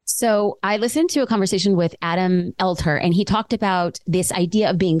 So I listened to a conversation with Adam Elter, and he talked about this idea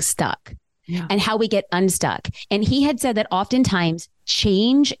of being stuck and how we get unstuck. And he had said that oftentimes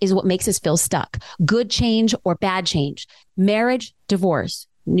change is what makes us feel stuck. Good change or bad change, marriage, divorce,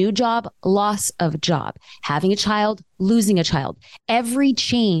 new job, loss of job, having a child, losing a child. Every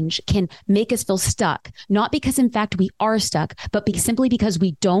change can make us feel stuck, not because in fact we are stuck, but simply because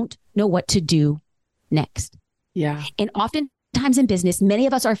we don't know what to do next. Yeah. And oftentimes in business, many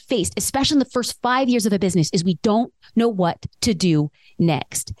of us are faced, especially in the first 5 years of a business, is we don't know what to do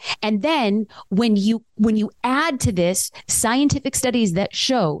next. And then when you add to this scientific studies that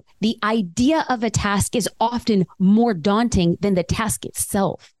show the idea of a task is often more daunting than the task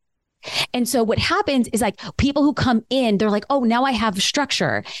itself. And so what happens is like people who come in, they're like, oh, now I have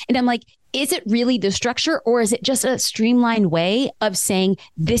structure. And I'm like, is it really the structure, or is it just a streamlined way of saying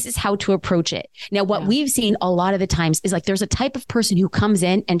this is how to approach it? Now, what we've seen a lot of the times is like there's a type of person who comes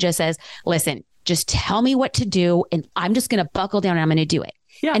in and just says, listen, just tell me what to do and I'm just going to buckle down and I'm going to do it.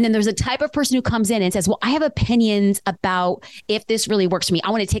 Yeah. And then there's a type of person who comes in and says, well, I have opinions about if this really works for me. I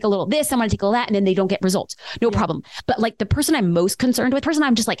want to take a little of this, I want to take a little of that, and then they don't get results. No problem. But like the person I'm most concerned with, person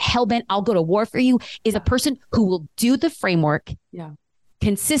I'm just like hell-bent, I'll go to war for you, is a person who will do the framework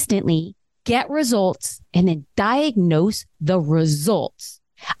consistently, get results, and then diagnose the results.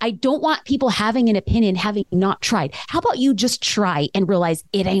 I don't want people having an opinion, having not tried. How about you just try and realize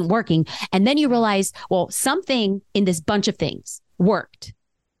it ain't working? And then you realize, well, something in this bunch of things worked.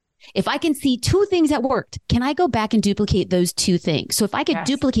 If I can see 2 things that worked, can I go back and duplicate those 2 things? So if I could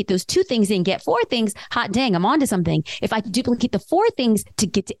duplicate those 2 things and get 4 things, hot dang, I'm onto something. If I could duplicate the 4 things to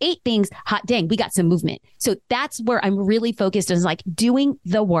get to 8 things, hot dang, we got some movement. So that's where I'm really focused on, like doing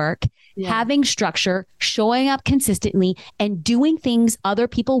the work, having structure, showing up consistently, and doing things other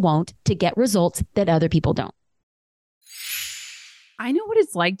people won't to get results that other people don't. I know what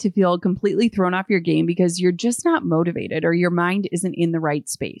it's like to feel completely thrown off your game because you're just not motivated or your mind isn't in the right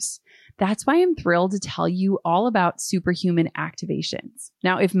space. That's why I'm thrilled to tell you all about superhuman activations.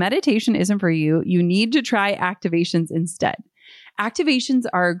 Now, if meditation isn't for you, you need to try activations instead. Activations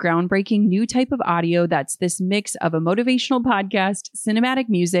are a groundbreaking new type of audio that's this mix of a motivational podcast, cinematic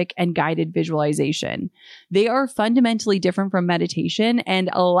music, and guided visualization. They are fundamentally different from meditation and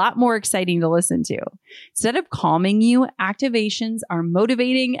a lot more exciting to listen to. Instead of calming you, activations are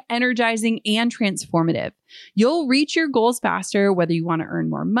motivating, energizing, and transformative. You'll reach your goals faster, whether you want to earn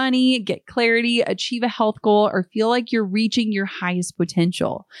more money, get clarity, achieve a health goal, or feel like you're reaching your highest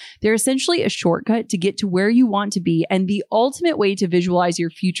potential. They're essentially a shortcut to get to where you want to be and the ultimate way to visualize your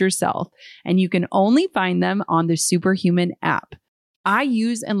future self. And you can only find them on the Superhuman app. I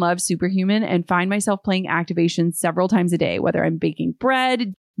use and love Superhuman and find myself playing activations several times a day, whether I'm baking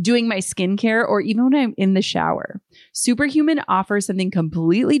bread, doing my skincare, or even when I'm in the shower. Superhuman offers something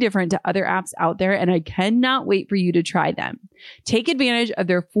completely different to other apps out there, and I cannot wait for you to try them. Take advantage of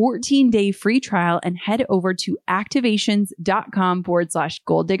their 14-day free trial and head over to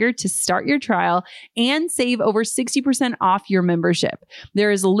activations.com/goaldigger to start your trial and save over 60% off your membership.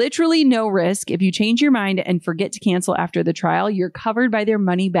 There is literally no risk. If you change your mind and forget to cancel after the trial, you're covered by their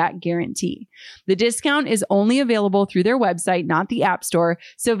money-back guarantee. The discount is only available through their website, not the App Store.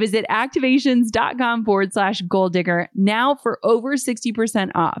 So visit activations.com/goaldigger now for over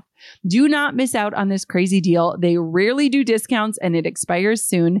 60% off. Do not miss out on this crazy deal. They rarely do discounts and it expires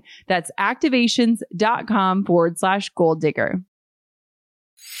soon. That's activations.com/goaldigger.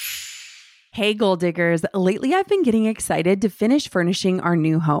 Hey, Goal Diggers. Lately, I've been getting excited to finish furnishing our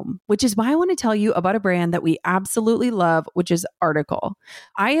new home, which is why I want to tell you about a brand that we absolutely love, which is Article.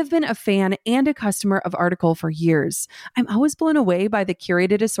 I have been a fan and a customer of Article for years. I'm always blown away by the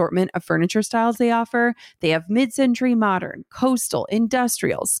curated assortment of furniture styles they offer. They have mid-century modern, coastal,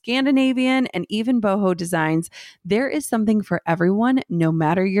 industrial, Scandinavian, and even boho designs. There is something for everyone, no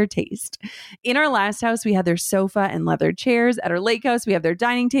matter your taste. In our last house, we had their sofa and leather chairs. At our lake house, we have their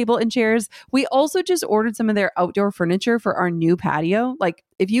dining table and chairs. We also just ordered some of their outdoor furniture for our new patio. Like,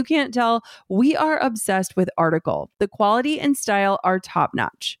 if you can't tell, we are obsessed with Article. The quality and style are top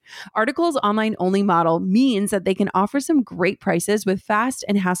notch. Article's online only model means that they can offer some great prices with fast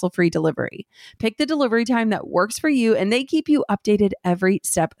and hassle-free delivery. Pick the delivery time that works for you, and they keep you updated every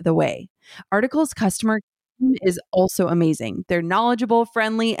step of the way. Article's customer is also amazing. They're knowledgeable,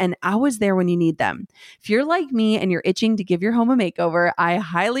 friendly, and always there when you need them. If you're like me and you're itching to give your home a makeover, I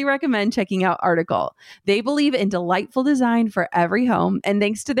highly recommend checking out Article. They believe in delightful design for every home, and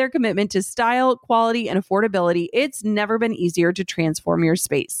thanks to their commitment to style, quality, and affordability, it's never been easier to transform your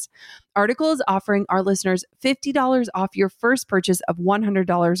space. Article is offering our listeners $50 off your first purchase of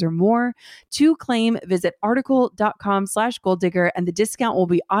 $100 or more. To claim, visit article.com/goaldigger and the discount will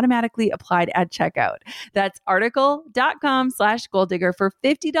be automatically applied at checkout. That's article.com/goaldigger for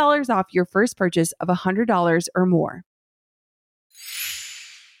 $50 off your first purchase of $100 or more.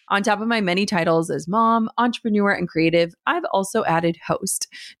 On top of my many titles as mom, entrepreneur, and creative, I've also added host.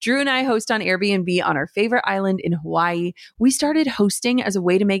 Drew and I host on Airbnb on our favorite island in Hawaii. We started hosting as a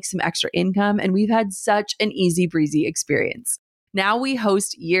way to make some extra income, and we've had such an easy breezy experience. Now we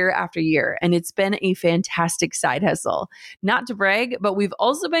host year after year, and it's been a fantastic side hustle. Not to brag, but we've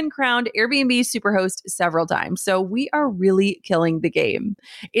also been crowned Airbnb Superhost several times, so we are really killing the game.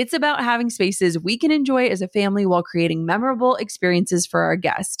 It's about having spaces we can enjoy as a family while creating memorable experiences for our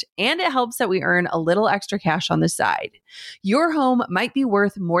guests, and it helps that we earn a little extra cash on the side. Your home might be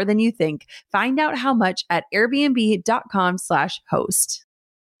worth more than you think. Find out how much at airbnb.com/host.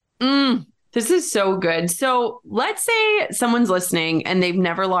 This is so good. So let's say someone's listening and they've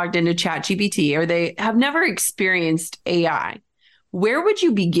never logged into ChatGPT or they have never experienced AI. Where would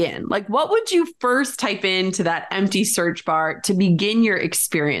you begin? Like, what would you first type into that empty search bar to begin your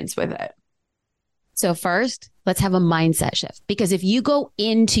experience with it? So first, let's have a mindset shift, because if you go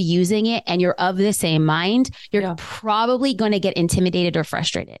into using it and you're of the same mind, you're probably going to get intimidated or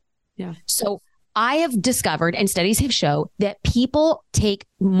frustrated. Yeah. So I have discovered, and studies have shown, that people take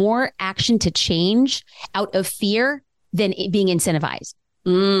more action to change out of fear than it being incentivized.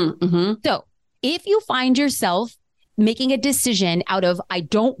 Mm-hmm. So if you find yourself making a decision out of, I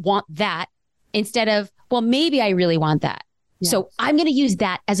don't want that, instead of, well, maybe I really want that. Yes. So I'm going to use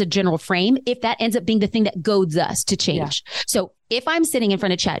that as a general frame if that ends up being the thing that goads us to change. Yeah. So if I'm sitting in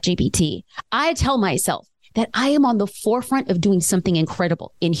front of ChatGPT, I tell myself that I am on the forefront of doing something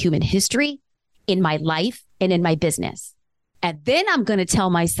incredible in human history, in my life, and in my business. And then I'm going to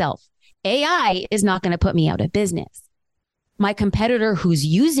tell myself, AI is not going to put me out of business. My competitor who's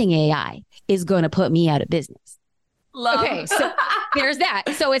using AI is going to put me out of business. Okay, so there's that.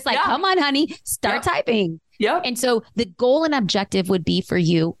 So it's like, come on, honey, start typing. Yep. And so the goal and objective would be for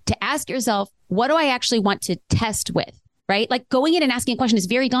you to ask yourself, what do I actually want to test with, right? Like going in and asking a question is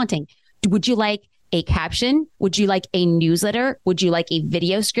very daunting. Would you like a caption? Would you like a newsletter? Would you like a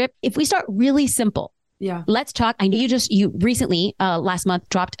video script? If we start really simple, let's talk. I know you recently, last month,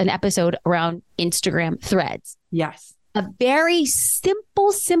 dropped an episode around Instagram threads. Yes. A very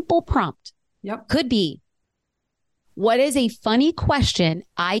simple prompt could be, what is a funny question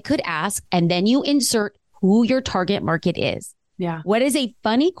I could ask? And then you insert who your target market is. Yeah. What is a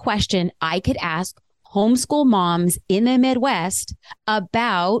funny question I could ask homeschool moms in the Midwest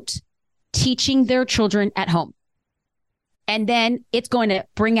about teaching their children at home? And then it's going to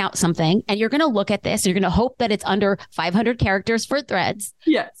bring out something, and you're going to look at this. You're going to hope that it's under 500 characters for threads.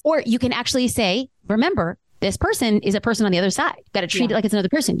 Yes. Or you can actually say, remember, this person is a person on the other side. Got to treat it like it's another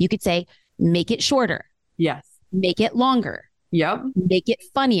person. You could say, make it shorter. Yes. Make it longer. Yep. Make it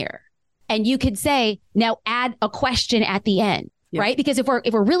funnier. And you could say, now add a question at the end. Yep. Right? Because if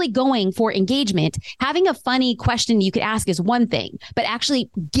we're really going for engagement, having a funny question you could ask is one thing, but actually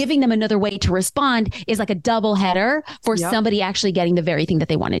giving them another way to respond is like a double header for somebody actually getting the very thing that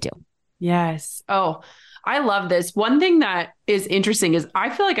they want to do. Yes. Oh, I love this. One thing that is interesting is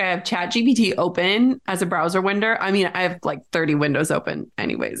I feel like I have ChatGPT open as a browser window. I mean, I have like 30 windows open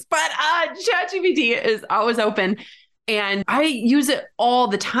anyways, but ChatGPT is always open. And I use it all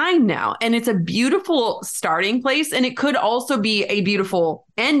the time now. And it's a beautiful starting place. And it could also be a beautiful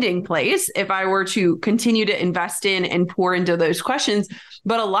ending place if I were to continue to invest in and pour into those questions.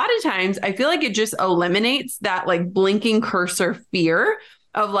 But a lot of times I feel like it just eliminates that like blinking cursor fear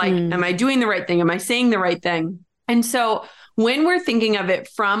of like, am I doing the right thing? Am I saying the right thing? And so when we're thinking of it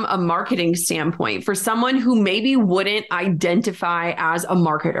from a marketing standpoint, for someone who maybe wouldn't identify as a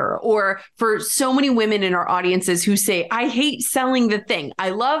marketer, or for so many women in our audiences who say, I hate selling the thing. I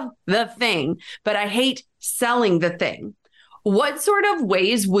love the thing, but I hate selling the thing. What sort of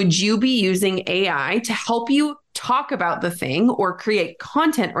ways would you be using AI to help you talk about the thing or create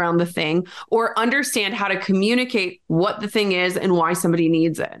content around the thing or understand how to communicate what the thing is and why somebody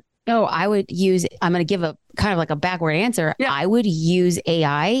needs it? Oh, I would use, I'm going to give a kind of like a backward answer. Yeah. I would use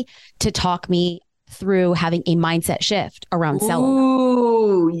AI to talk me through having a mindset shift around selling.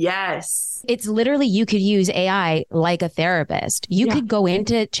 Ooh, yes. It's literally, you could use AI like a therapist. You could go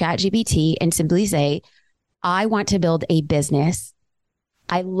into ChatGPT and simply say, I want to build a business.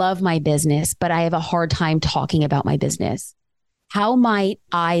 I love my business, but I have a hard time talking about my business. How might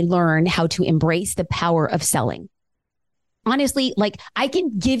I learn how to embrace the power of selling? honestly, like I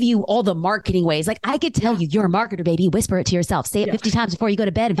can give you all the marketing ways. Like I could tell you, you're a marketer, baby. Whisper it to yourself. Say it 50 times before you go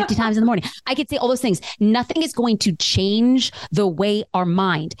to bed and 50 times in the morning. I could say all those things. Nothing is going to change the way our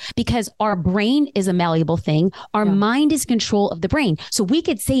mind, because our brain is a malleable thing. Our mind is control of the brain. So we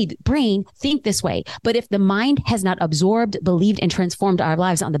could say, brain, think this way. But if the mind has not absorbed, believed, and transformed our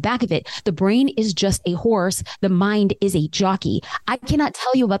lives on the back of it, the brain is just a horse. The mind is a jockey. I cannot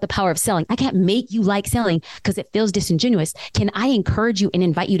tell you about the power of selling. I can't make you like selling because it feels disingenuous. Can I encourage you and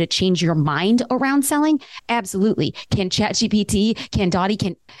invite you to change your mind around selling? Absolutely. Can ChatGPT, can Dottie,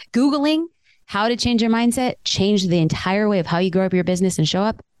 can Googling how to change your mindset change the entire way of how you grow up your business and show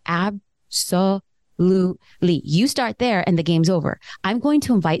up? Absolutely. You start there and the game's over. I'm going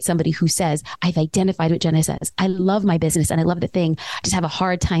to invite somebody who says, I've identified what Jenna says. I love my business and I love the thing. I just have a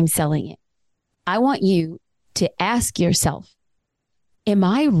hard time selling it. I want you to ask yourself, am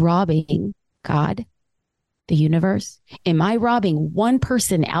I robbing God, the universe? Am I robbing one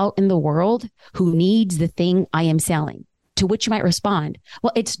person out in the world who needs the thing I am selling? To which you might respond,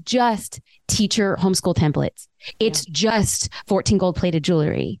 well, it's just teacher homeschool templates. It's just 14 gold plated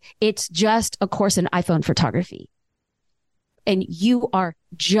jewelry. It's just a course in iPhone photography. And you are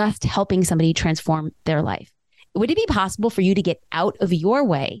just helping somebody transform their life. Would it be possible for you to get out of your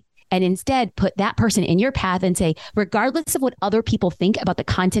way and instead put that person in your path and say, regardless of what other people think about the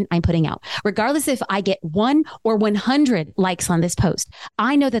content I'm putting out, regardless if I get 1 or 100 likes on this post,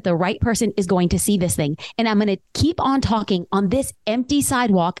 I know that the right person is going to see this thing. And I'm going to keep on talking on this empty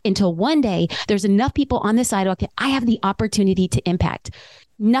sidewalk until one day there's enough people on this sidewalk that I have the opportunity to impact.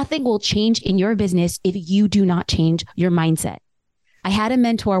 Nothing will change in your business if you do not change your mindset. I had a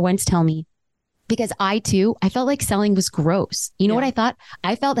mentor once tell me, because I felt like selling was gross. You know what I thought?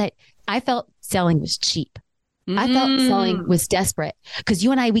 I felt selling was cheap. I felt selling was desperate, because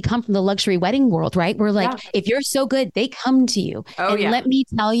you and I, we come from the luxury wedding world, right? We're like, if you're so good, they come to you. Let me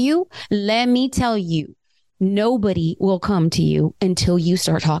tell you, nobody will come to you until you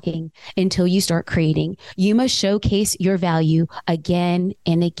start talking, until you start creating. You must showcase your value again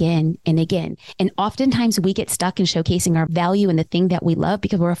and again and again. And oftentimes we get stuck in showcasing our value and the thing that we love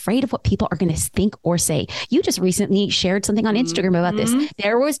because we're afraid of what people are going to think or say. You just recently shared something on Instagram about this.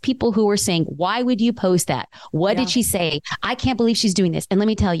 There was people who were saying, why would you post that? What did she say? I can't believe she's doing this. And let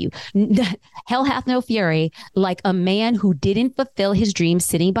me tell you, hell hath no fury like a man who didn't fulfill his dreams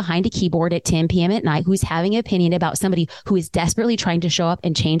sitting behind a keyboard at 10 p.m. at night, who's having an opinion about somebody who is desperately trying to show up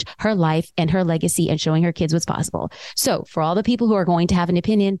and change her life and her legacy and showing her kids what's possible. So for all the people who are going to have an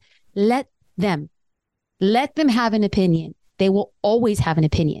opinion, let them have an opinion. They will always have an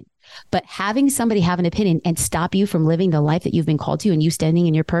opinion. But having somebody have an opinion and stop you from living the life that you've been called to and you standing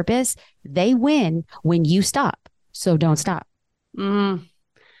in your purpose, they win when you stop. So don't stop. I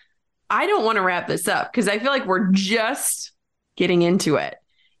don't want to wrap this up because I feel like we're just getting into it.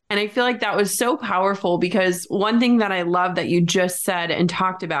 And I feel like that was so powerful, because one thing that I love that you just said and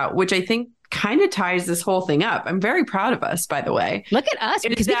talked about, which I think kind of ties this whole thing up. I'm very proud of us, by the way. Look at us,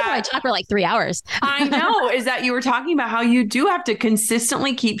 because we can talk for like 3 hours. I know, is that you were talking about how you do have to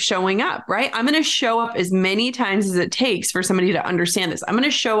consistently keep showing up, right? I'm going to show up as many times as it takes for somebody to understand this. I'm going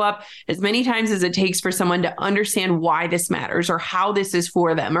to show up as many times as it takes for someone to understand why this matters or how this is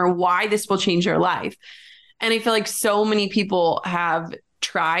for them or why this will change their life. And I feel like so many people have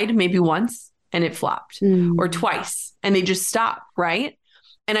tried maybe once and it flopped or twice and they just stop, right?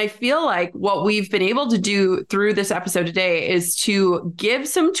 And I feel like what we've been able to do through this episode today is to give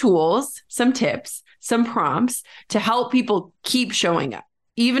some tools, some tips, some prompts to help people keep showing up,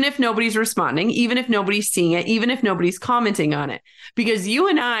 even if nobody's responding, even if nobody's seeing it, even if nobody's commenting on it. Because you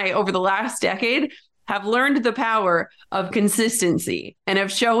and I, over the last decade, have learned the power of consistency and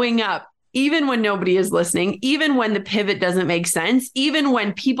of showing up even when nobody is listening, even when the pivot doesn't make sense, even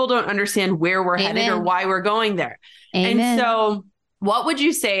when people don't understand where we're headed or why we're going there. And so what would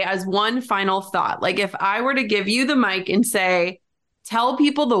you say as one final thought? Like if I were to give you the mic and say, tell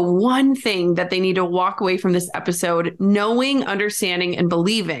people the one thing that they need to walk away from this episode, knowing, understanding, and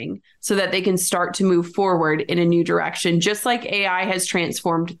believing so that they can start to move forward in a new direction, just like AI has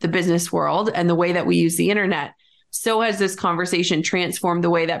transformed the business world and the way that we use the internet. So has this conversation transformed the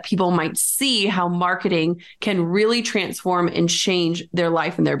way that people might see how marketing can really transform and change their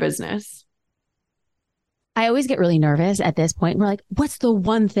life and their business? I always get really nervous at this point. We're like, what's the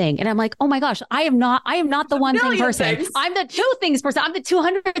one thing? And I'm like, oh my gosh, I am not the one thing person. Things. I'm the two things person. I'm the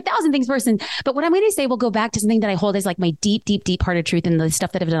 200,000 things person. But what I'm going to say will go back to something that I hold as like my deep, deep, deep heart of truth and the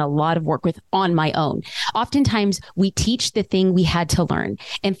stuff that I've done a lot of work with on my own. Oftentimes we teach the thing we had to learn.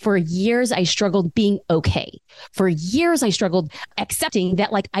 And for years, I struggled being okay. For years, I struggled accepting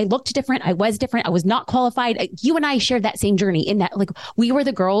that like I looked different. I was different. I was not qualified. You and I shared that same journey in that like we were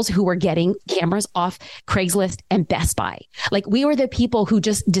the girls who were getting cameras off Craigslist and Best Buy. Like we were the people who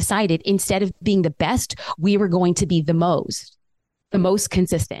just decided instead of being the best, we were going to be the most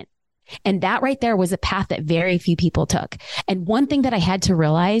consistent. And that right there was a path that very few people took. And one thing that I had to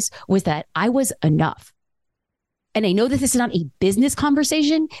realize was that I was enough. And I know that this is not a business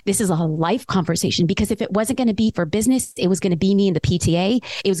conversation. This is a life conversation, because if it wasn't going to be for business, it was going to be me in the PTA.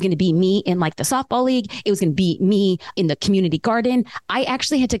 It was going to be me in like the softball league. It was going to be me in the community garden. I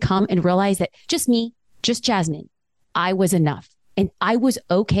actually had to come and realize that just me, just Jasmine, I was enough and I was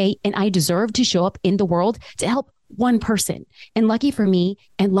okay. And I deserved to show up in the world to help one person. And lucky for me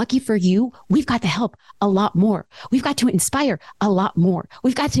and lucky for you, we've got to help a lot more. We've got to inspire a lot more.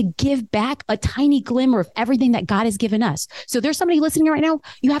 We've got to give back a tiny glimmer of everything that God has given us. So there's somebody listening right now.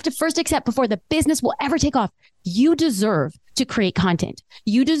 You have to first accept before the business will ever take off. You deserve to create content.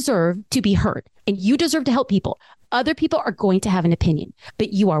 You deserve to be heard and you deserve to help people. Other people are going to have an opinion,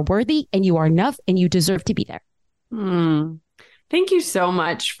 but you are worthy and you are enough and you deserve to be there. Thank you so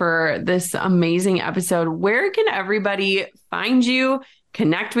much for this amazing episode. Where can everybody find you,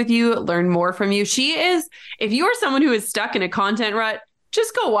 connect with you, learn more from you? She is, if you are someone who is stuck in a content rut,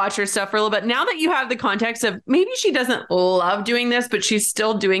 just go watch her stuff for a little bit. Now that you have the context of maybe she doesn't love doing this, but she's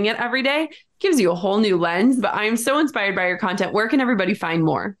still doing it every day, gives you a whole new lens. But I'm so inspired by your content. Where can everybody find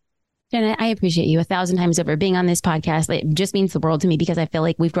more? Jenna, I appreciate you 1,000 times over. Being on this podcast, it just means the world to me because I feel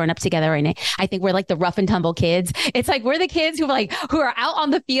like we've grown up together. And I think we're like the rough and tumble kids. It's like we're the kids who are out on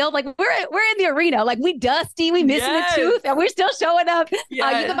the field. Like we're in the arena. Like we dusty, we missing a tooth, and we're still showing up.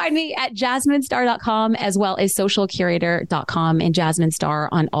 Yes. You can find me at jasminestar.com as well as socialcurator.com and Jasmine Star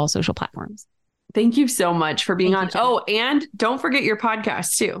on all social platforms. Thank you so much for being on. Oh, and don't forget your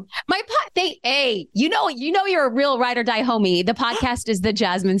podcast too. You know you're a real ride or die homie. The podcast is the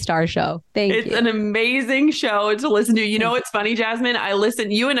Jasmine Star Show. It's an amazing show to listen to. You know what's funny, Jasmine?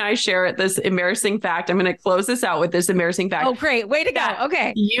 You and I share this embarrassing fact. I'm going to close this out with this embarrassing fact. Oh, great. Way to go.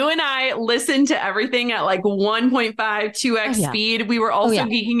 Okay. You and I listen to everything at like 1.5, 2x speed. We were also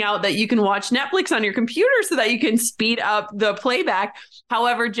geeking out that you can watch Netflix on your computer so that you can speed up the playback.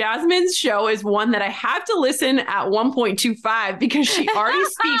 However, Jasmine's show is one that I have to listen at 1.25 because she already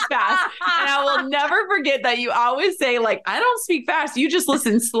speaks fast. And I will never forget that you always say like, I don't speak fast. You just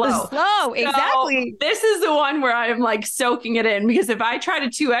listen slow. Exactly. This is the one where I'm like soaking it in, because if I try to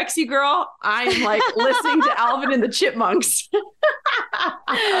 2X you, girl, I'm like listening to Alvin and the Chipmunks.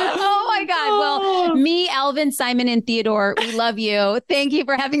 Oh my God. Well, me, Alvin, Simon, and Theodore, we love you. Thank you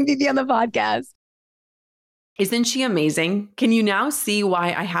for having me on the podcast. Isn't she amazing? Can you now see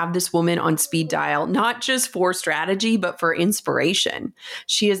why I have this woman on speed dial, not just for strategy, but for inspiration?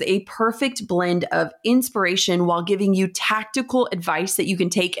 She is a perfect blend of inspiration while giving you tactical advice that you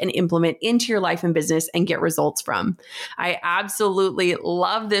can take and implement into your life and business and get results from. I absolutely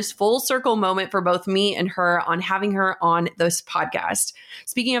love this full circle moment for both me and her on having her on this podcast.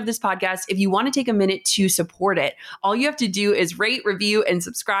 Speaking of this podcast, if you want to take a minute to support it, all you have to do is rate, review, and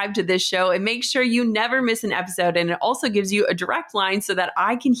subscribe to this show and make sure you never miss an episode. And it also gives you a direct line so that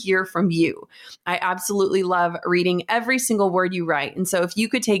I can hear from you. I absolutely love reading every single word you write. And so if you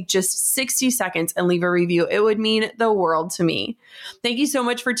could take just 60 seconds and leave a review, it would mean the world to me. Thank you so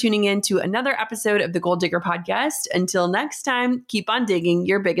much for tuning in to another episode of the Goal Digger Podcast. Until next time, keep on digging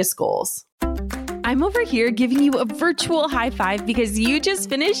your biggest goals. I'm over here giving you a virtual high five because you just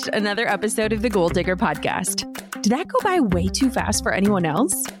finished another episode of the Goal Digger Podcast. Did that go by way too fast for anyone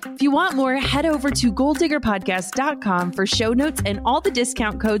else? If you want more, head over to goaldiggerpodcast.com for show notes and all the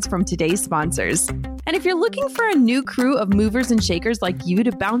discount codes from today's sponsors. And if you're looking for a new crew of movers and shakers like you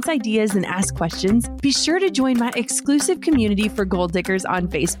to bounce ideas and ask questions, be sure to join my exclusive community for Goal Diggers on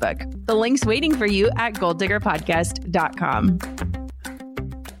Facebook. The link's waiting for you at goaldiggerpodcast.com.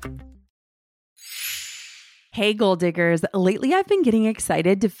 Hey, Goal Diggers. Lately, I've been getting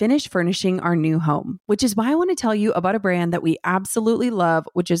excited to finish furnishing our new home, which is why I want to tell you about a brand that we absolutely love,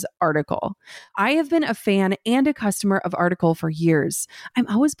 which is Article. I have been a fan and a customer of Article for years. I'm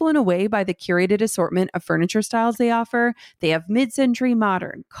always blown away by the curated assortment of furniture styles they offer. They have mid-century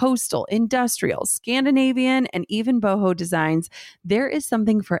modern, coastal, industrial, Scandinavian, and even boho designs. There is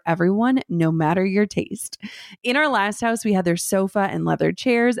something for everyone, no matter your taste. In our last house, we had their sofa and leather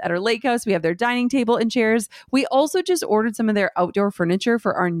chairs. At our lake house, we have their dining table and chairs. We also just ordered some of their outdoor furniture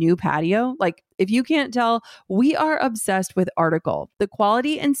for our new patio. Like, if you can't tell, we are obsessed with Article. The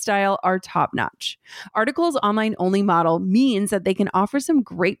quality and style are top notch. Article's online only model means that they can offer some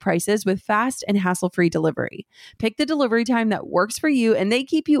great prices with fast and hassle-free delivery. Pick the delivery time that works for you, and they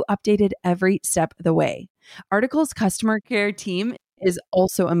keep you updated every step of the way. Article's customer care team is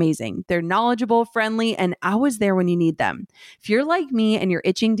also amazing. They're knowledgeable, friendly, and always there when you need them. If you're like me and you're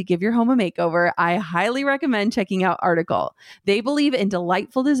itching to give your home a makeover, I highly recommend checking out Article. They believe in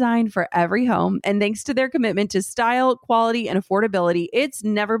delightful design for every home, and thanks to their commitment to style, quality, and affordability, it's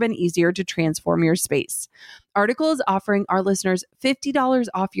never been easier to transform your space. Article is offering our listeners $50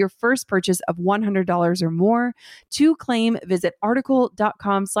 off your first purchase of $100 or more. To claim, visit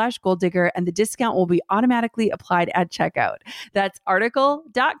article.com/goaldigger and the discount will be automatically applied at checkout. That's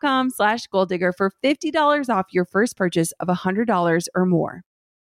article.com/goaldigger for $50 off your first purchase of $100 or more.